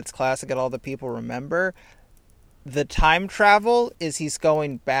big one that's classic that all the people remember. The time travel is he's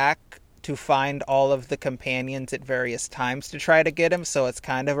going back to find all of the companions at various times to try to get him. So it's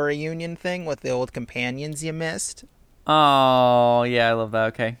kind of a reunion thing with the old companions you missed. Oh, yeah, I love that.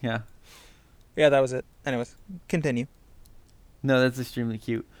 Okay, yeah. Yeah, that was it. Anyways, continue. No, that's extremely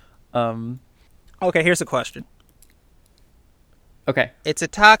cute. Okay, here's a question. Okay. It's a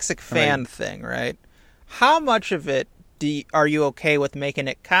toxic fan thing, right? How much of it are you okay with making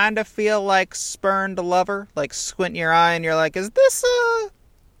it kind of feel like spurned lover? Like squint your eye and you're like, is this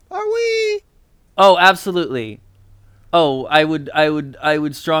are we? Oh, absolutely. Oh, I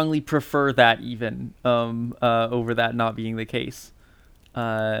would strongly prefer that even over that not being the case.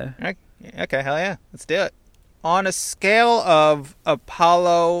 Okay, hell yeah. Let's do it. On a scale of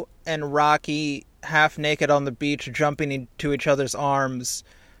Apollo and Rocky half naked on the beach jumping into each other's arms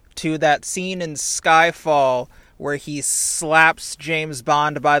to that scene in Skyfall where he slaps James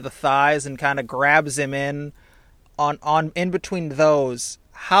Bond by the thighs and kind of grabs him in between those,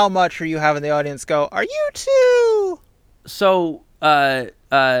 how much are you having the audience go, are you too? So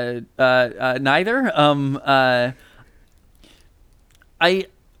neither. I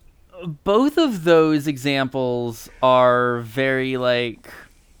both of those examples are very like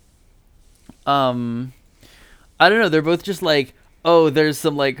I don't know, they're both just like, oh, there's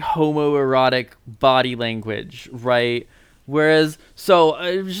some like homoerotic body language, right? Whereas, so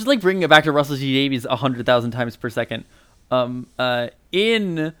just like bringing it back to Russell T Davies 100,000 times per second,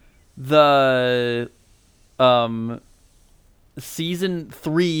 in the season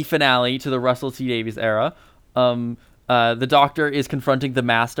 3 finale to the Russell T Davies era, the Doctor is confronting the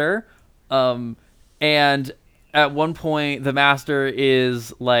Master, and at one point the Master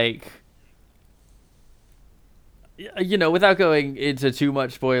is like, without going into too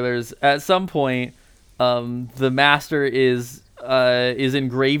much spoilers, at some point, the Master is in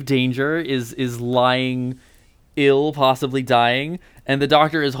grave danger, is lying ill, possibly dying, and the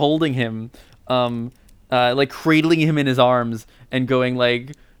Doctor is holding him, like cradling him in his arms and going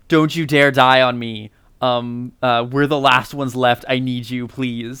like, "Don't you dare die on me. We're the last ones left. I need you,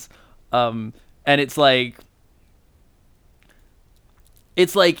 please." And it's like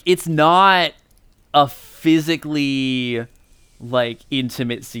it's not a physically like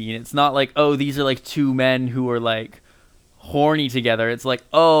intimate scene. It's not like, oh, these are like two men who are like horny together. It's like,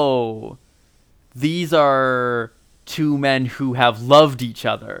 oh, these are two men who have loved each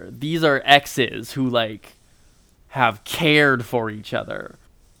other. These are exes who like have cared for each other.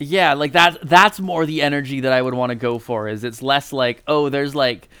 Yeah, like that's more the energy that I would want to go for. Is it's less like, oh, there's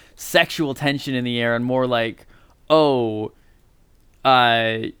like sexual tension in the air, and more like, oh,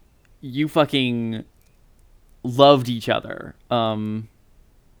 you fucking loved each other.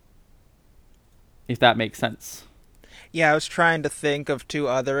 If that makes sense. Yeah, I was trying to think of two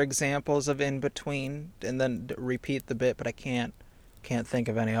other examples of in between and then repeat the bit, but I can't think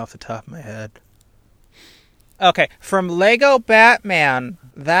of any off the top of my head. Okay, from Lego Batman,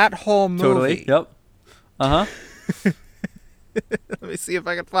 that whole movie. Totally. Yep. Uh-huh. Let me see if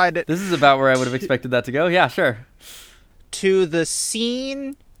I can find it. This is about where I would have expected that to go. Yeah, sure. To the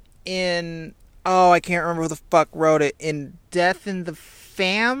scene in, I can't remember who the fuck wrote it, in Death in the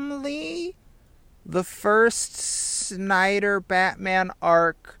Family? The first Snyder Batman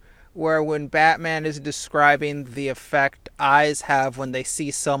arc, where when Batman is describing the effect eyes have when they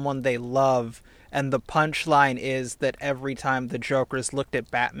see someone they love, and the punchline is that every time the Joker's looked at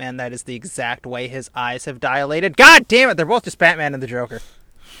Batman, that is the exact way his eyes have dilated. God damn it, they're both just Batman and the Joker.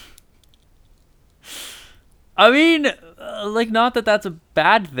 I mean, like, not that that's a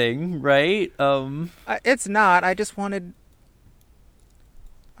bad thing, right? It's not. I just wanted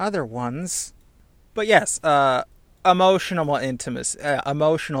other ones. But yes, emotional intimacy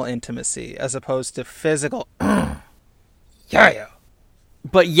as opposed to physical. Yeah.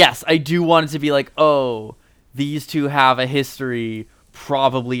 But yes, I do want it to be like, oh, these two have a history,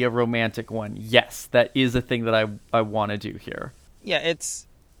 probably a romantic one. Yes, that is a thing that I want to do here. Yeah, it's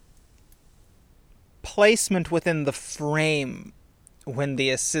placement within the frame when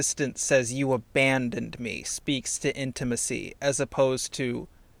the assistant says you abandoned me speaks to intimacy as opposed to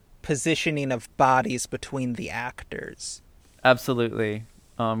positioning of bodies between the actors. Absolutely.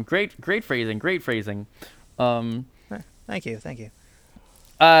 Great phrasing. Thank you.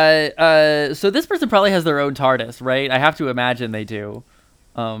 So this person probably has their own TARDIS, right? I have to imagine they do.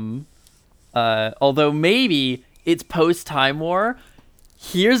 Although maybe it's post-Time War.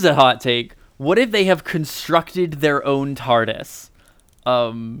 Here's a hot take. What if they have constructed their own TARDIS?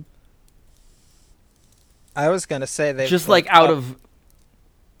 I was gonna say they just like out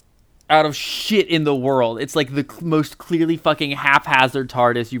of shit in the world. It's like the most clearly fucking haphazard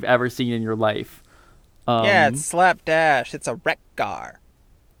TARDIS you've ever seen in your life. Yeah, it's slapdash. It's a wreck car.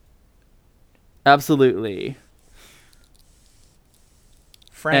 Absolutely.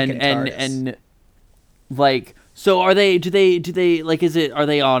 And like, so are they? Do they like? Are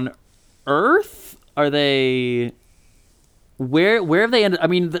they on Earth? Are they? Where have they ended? I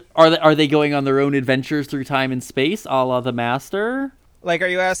mean, are they going on their own adventures through time and space, a la the Master? Like, are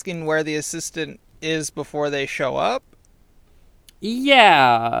you asking where the assistant is before they show up?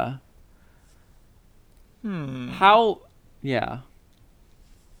 Yeah. How? Yeah.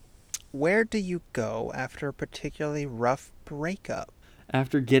 Where do you go after a particularly rough breakup?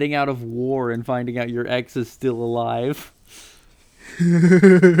 After getting out of war and finding out your ex is still alive.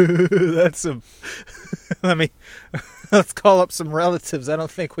 That's a... Let's call up some relatives. I don't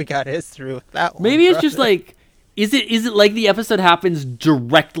think we got history with that one. Maybe it's just like... Is it like the episode happens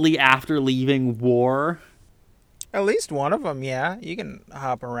directly after leaving war? At least one of them, yeah. You can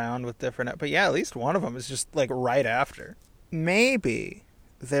hop around with different... But yeah, at least one of them is just like right after. Maybe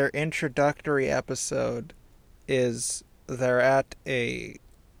their introductory episode is they're at a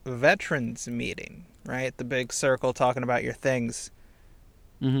veterans meeting, right? The big circle talking about your things.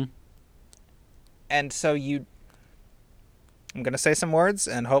 Mm-hmm. And so I'm going to say some words,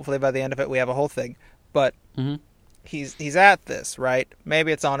 and hopefully by the end of it we have a whole thing. But he's at this, right?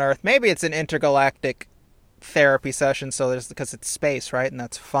 Maybe it's on Earth. Maybe it's an intergalactic therapy session, so because it's space, right? And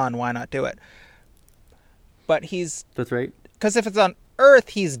that's fun. Why not do it? But that's right. Because if it's on Earth,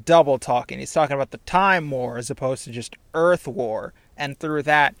 he's double talking. He's talking about the Time War as opposed to just Earth War. And through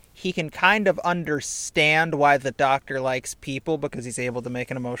that, he can kind of understand why the Doctor likes people because he's able to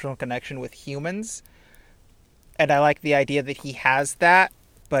make an emotional connection with humans. And I like the idea that he has that,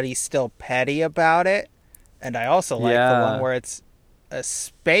 but he's still petty about it. And I also like the one where it's a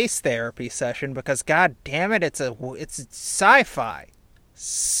space therapy session because, god damn it, it's sci-fi.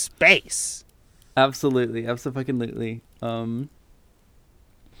 Space. Absolutely. Absolutely. Do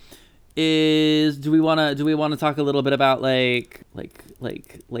we want to talk a little bit about like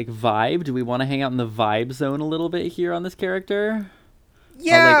vibe? Do we want to hang out in the vibe zone a little bit here on this character?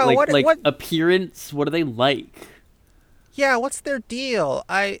 Yeah, what appearance? What are they like? Yeah, what's their deal?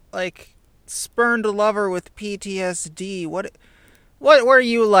 I spurned a lover with PTSD. What were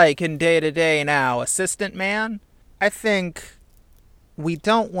you like in day to day now, assistant man? I think we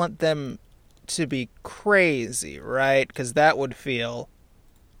don't want them to be crazy, right? Because that would feel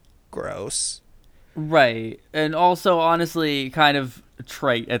gross. Right. And also, honestly, kind of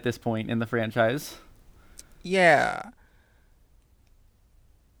trite at this point in the franchise. Yeah.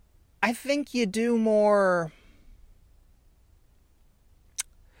 I think you do more...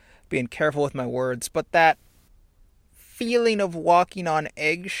 being careful with my words, but that feeling of walking on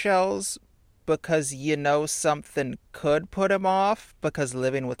eggshells because you know something could put him off, because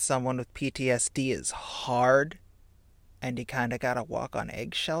living with someone with PTSD is hard, and you kind of gotta walk on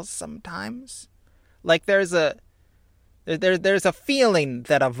eggshells sometimes. Like there's a feeling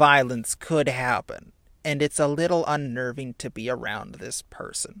that a violence could happen, and it's a little unnerving to be around this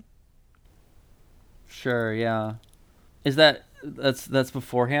person. Sure, yeah. Is that's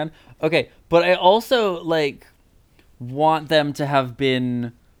beforehand? Okay, but I also want them to have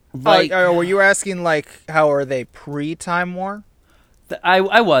been were you asking how are they pre-Time War?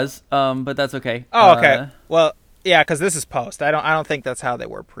 I was, but that's okay. Oh, okay. Well, yeah, because this is post. I don't think that's how they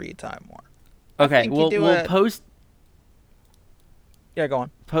were pre-Time War. Okay, we'll post. Yeah, go on.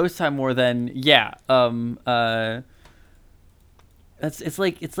 Post Time War, then. Yeah. It's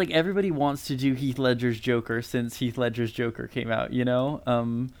like everybody wants to do Heath Ledger's Joker since Heath Ledger's Joker came out, you know.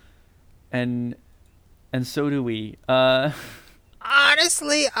 And so do we.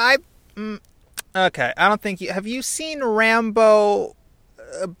 Honestly, okay. I don't think have you seen Rambo?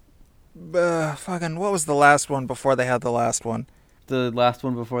 Fucking, what was the last one before they had the last one? The last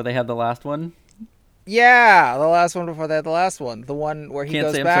one before they had the last one? Yeah, the last one before they had the last one. The one where he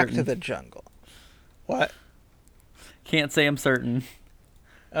goes back to the jungle. What? Can't say I'm certain.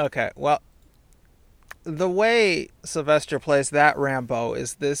 Okay, well, the way Sylvester plays that Rambo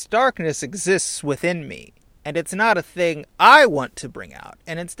is this darkness exists within me, and it's not a thing I want to bring out,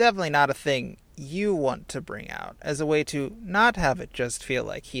 and it's definitely not a thing you want to bring out, as a way to not have it just feel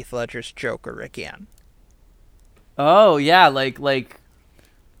like Heath Ledger's Joker again. Oh, yeah, I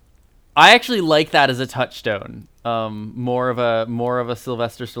actually like that as a touchstone. More of a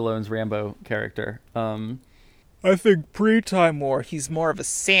Sylvester Stallone's Rambo character. I think pre-Time War, he's more of a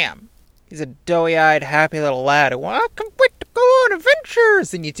Sam. He's a doughy-eyed, happy little lad who can't wait to go on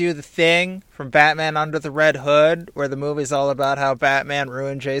adventures. And you do the thing from Batman Under the Red Hood, where the movie's all about how Batman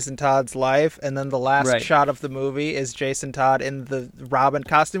ruined Jason Todd's life, and then the last shot of the movie is Jason Todd in the Robin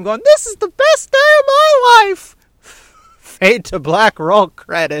costume going, "This is the best day of my life!" Fade to black, roll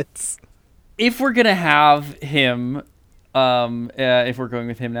credits. If we're gonna have him, if we're going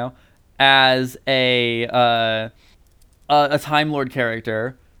with him now, as a Time Lord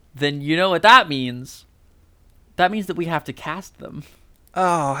character, then you know what that means. That means that we have to cast them.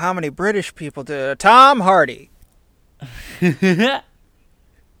 Oh, how many British people do? Tom Hardy. I'm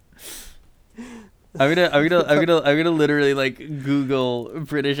gonna literally Google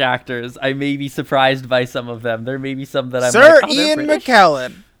British actors. I may be surprised by some of them. There may be some that I'm Sir Ian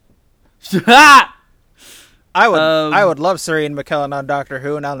McKellen. I would love Sir Ian McKellen on Doctor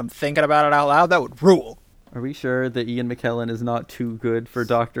Who. Now that I'm thinking about it out loud, that would rule. Are we sure that Ian McKellen is not too good for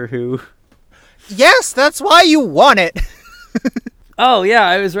Doctor Who? Yes, that's why you want it. Oh, yeah,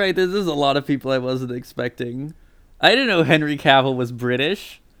 I was right. There's a lot of people I wasn't expecting. I didn't know Henry Cavill was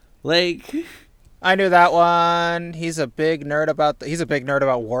British. I knew that one. He's a big nerd about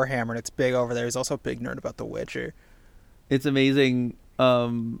Warhammer, and it's big over there. He's also a big nerd about The Witcher. It's amazing.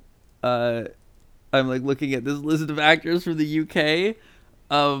 I'm looking at this list of actors from the UK,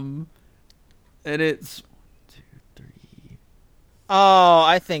 and it's 1, 2, 3. Oh,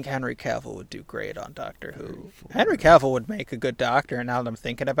 I think Henry Cavill would do great on Doctor Who. 4. Henry Cavill would make a good doctor, and now that I'm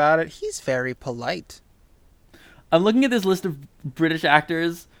thinking about it, he's very polite. I'm looking at this list of British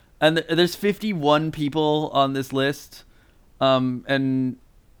actors, and there's 51 people on this list, and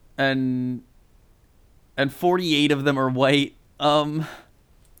 48 of them are white. Tom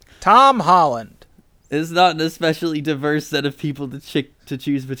Holland. It's not an especially diverse set of people to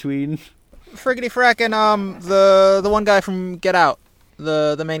choose between. Friggity frackin', the one guy from Get Out.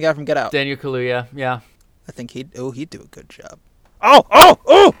 The main guy from Get Out. Daniel Kaluuya, yeah. I think he'd do a good job.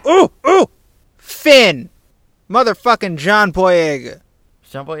 Oh! Finn! Motherfucking John Boyega.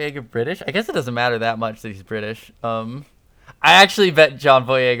 Is John Boyega British? I guess it doesn't matter that much that he's British. I actually bet John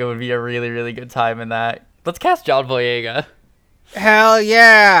Boyega would be a really, really good time in that. Let's cast John Boyega. Hell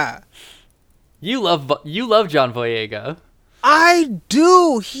yeah! You love John Boyega. I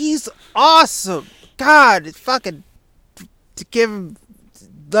do. He's awesome. God, fucking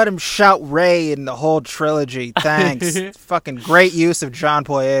let him shout Ray in the whole trilogy. Thanks. Fucking great use of John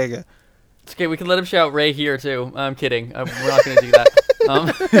Boyega. It's okay. We can let him shout Ray here too. I'm kidding. We're not going to do that.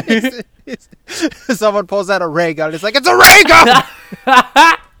 Someone pulls out a ray gun. It's like, it's a ray gun.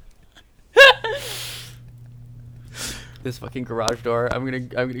 This fucking garage door. I'm gonna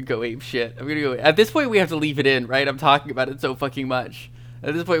go ape shit. At this point, we have to leave it in, right? I'm talking about it so fucking much.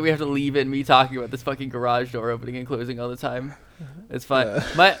 At this point, we have to leave in me talking about this fucking garage door opening and closing all the time. It's fine.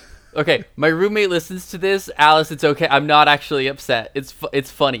 My roommate listens to this. Alice, it's okay. I'm not actually upset. It's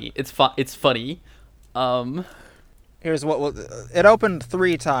funny. It's funny. Here's what it opened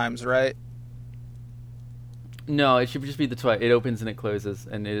 3 times, right? No, it should just be the twice. It opens and it closes,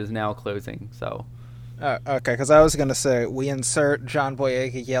 and it is now closing. So. Okay, because I was going to say, we insert John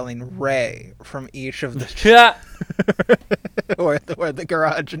Boyega yelling Ray from each of the... where the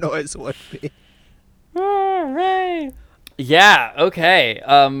garage noise would be. Ray! Yeah, okay.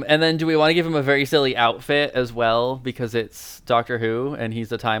 And then do we want to give him a very silly outfit as well, because it's Doctor Who, and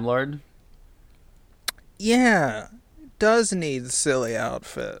he's a Time Lord? Yeah, does need a silly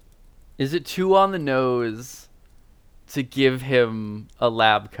outfit. Is it too on the nose to give him a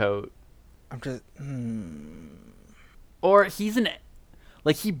lab coat? I'm just... Or he's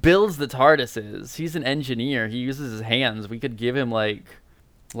he builds the TARDISes. He's an engineer. He uses his hands. We could give him like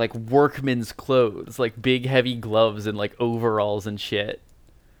workman's clothes, like big heavy gloves and like overalls and shit.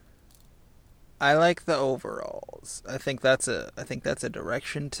 I like the overalls. I think that's a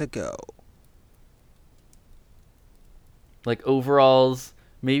direction to go. Like overalls,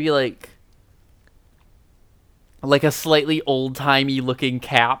 maybe like a slightly old-timey looking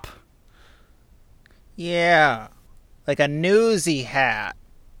cap. Yeah, like a newsy hat.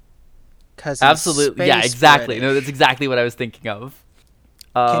 Absolutely, yeah, exactly. British. No, that's exactly what I was thinking of.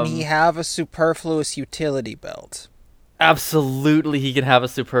 Can he have a superfluous utility belt? Absolutely, he can have a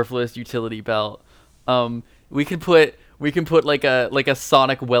superfluous utility belt. We can put like a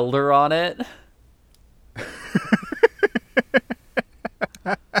sonic welder on it.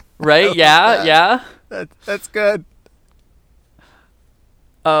 Right? Yeah. That's good.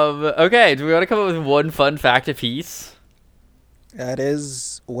 Okay, do we want to come up with one fun fact apiece? That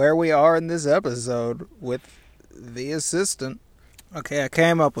is where we are in this episode with the assistant. Okay, I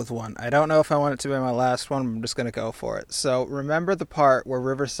came up with one. I don't know if I want it to be my last one, but I'm just going to go for it. So, remember the part where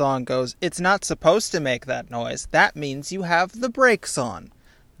River Song goes, "It's not supposed to make that noise. That means you have the brakes on."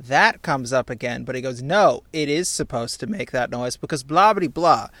 That comes up again, but he goes, "No, it is supposed to make that noise because blah, blah,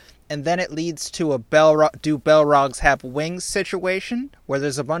 blah." And then it leads to a do Belrogs have wings situation where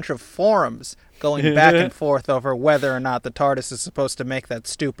there's a bunch of forums going back and forth over whether or not the TARDIS is supposed to make that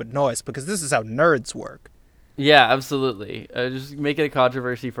stupid noise, because this is how nerds work. Yeah, absolutely. Just make it a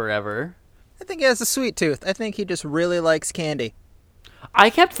controversy forever. I think he has a sweet tooth. I think he just really likes candy. I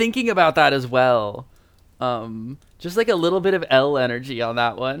kept thinking about that as well. Just like a little bit of L energy on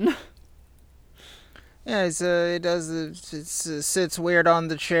that one. Yeah, he sits weird on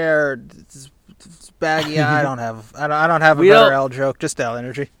the chair. It's baggy. I don't have a better L joke. Just L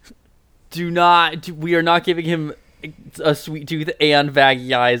energy. We are not giving him a sweet tooth and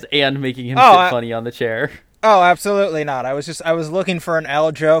baggy eyes and making him sit funny on the chair. Oh, absolutely not. I was looking for an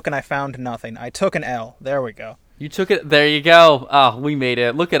L joke and I found nothing. I took an L. There we go. You took it. There you go. Oh, we made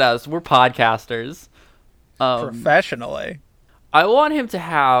it. Look at us. We're podcasters. Professionally. I want him to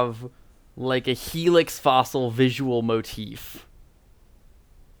have like a helix fossil visual motif.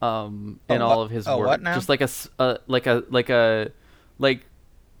 In all of his work. What now? Just like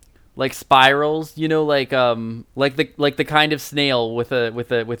spirals, you know, like the kind of snail with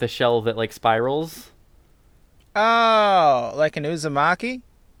a shell that like spirals. Oh, like an Uzumaki?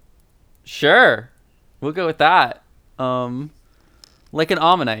 Sure, we'll go with that. Like an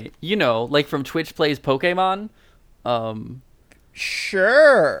Ammonite, you know, like from Twitch Plays Pokemon.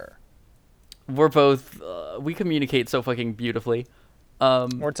 Sure. We're both we communicate so fucking beautifully.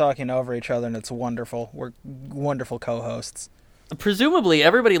 We're talking over each other and it's wonderful. We're wonderful co-hosts. Presumably,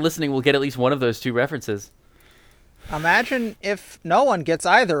 everybody listening will get at least one of those two references. Imagine if no one gets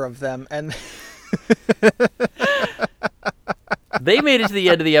either of them, and they made it to the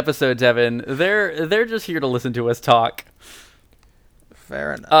end of the episode, Devin. They're just here to listen to us talk.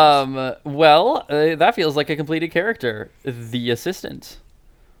 Fair enough. Well, that feels like a completed character. The assistant.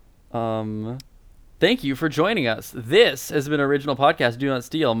 Thank you for joining us. This has been Original Podcast Do Not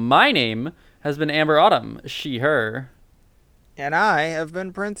Steal. My name has been Amber Autumn, she, her. And I have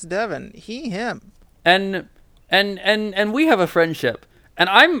been Prince Devin, he, him. And we have a friendship. And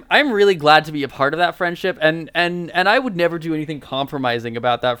I'm really glad to be a part of that friendship, and I would never do anything compromising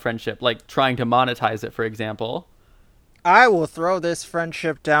about that friendship, like trying to monetize it, for example. I will throw this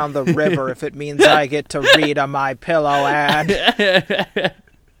friendship down the river if it means I get to read a My Pillow ad.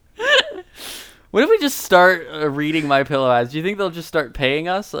 What if we just start reading My Pillow ads? Do you think they'll just start paying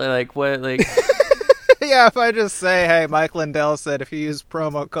us? Like what? Like yeah, if I just say, hey, Mike Lindell said if you use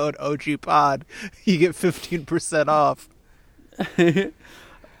promo code OGPod, you get 15% off. Can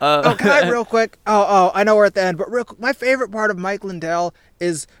I real quick? I know we're at the end, but real quick, my favorite part of Mike Lindell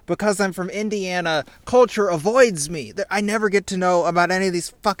is because I'm from Indiana, culture avoids me. I never get to know about any of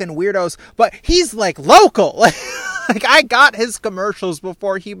these fucking weirdos, but he's like local. Like I got his commercials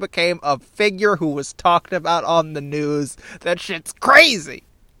before he became a figure who was talked about on the news. That shit's crazy.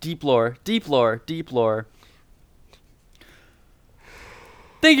 Deep lore, deep lore, deep lore.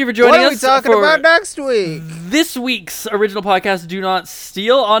 Thank you for joining us. What are we talking about next week? This week's Original Podcast Do Not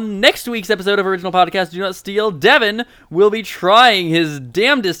Steal. On next week's episode of Original Podcast Do Not Steal, Devin will be trying his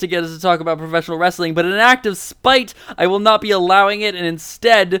damnedest to get us to talk about professional wrestling, but in an act of spite, I will not be allowing it, and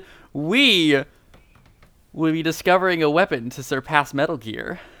instead, we will be discovering a weapon to surpass Metal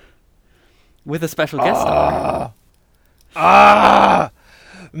Gear with a special guest star.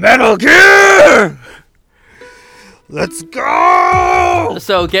 Metal Gear! Let's go!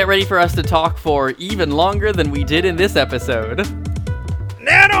 So get ready for us to talk for even longer than we did in this episode.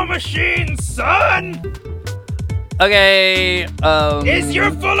 Nano machine, son! Okay, Is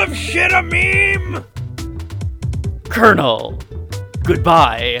your full of shit a meme? Colonel,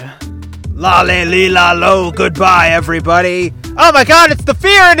 goodbye. Lale li la lo, goodbye everybody. Oh my god, it's the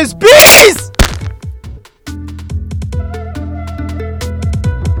fear and his bees!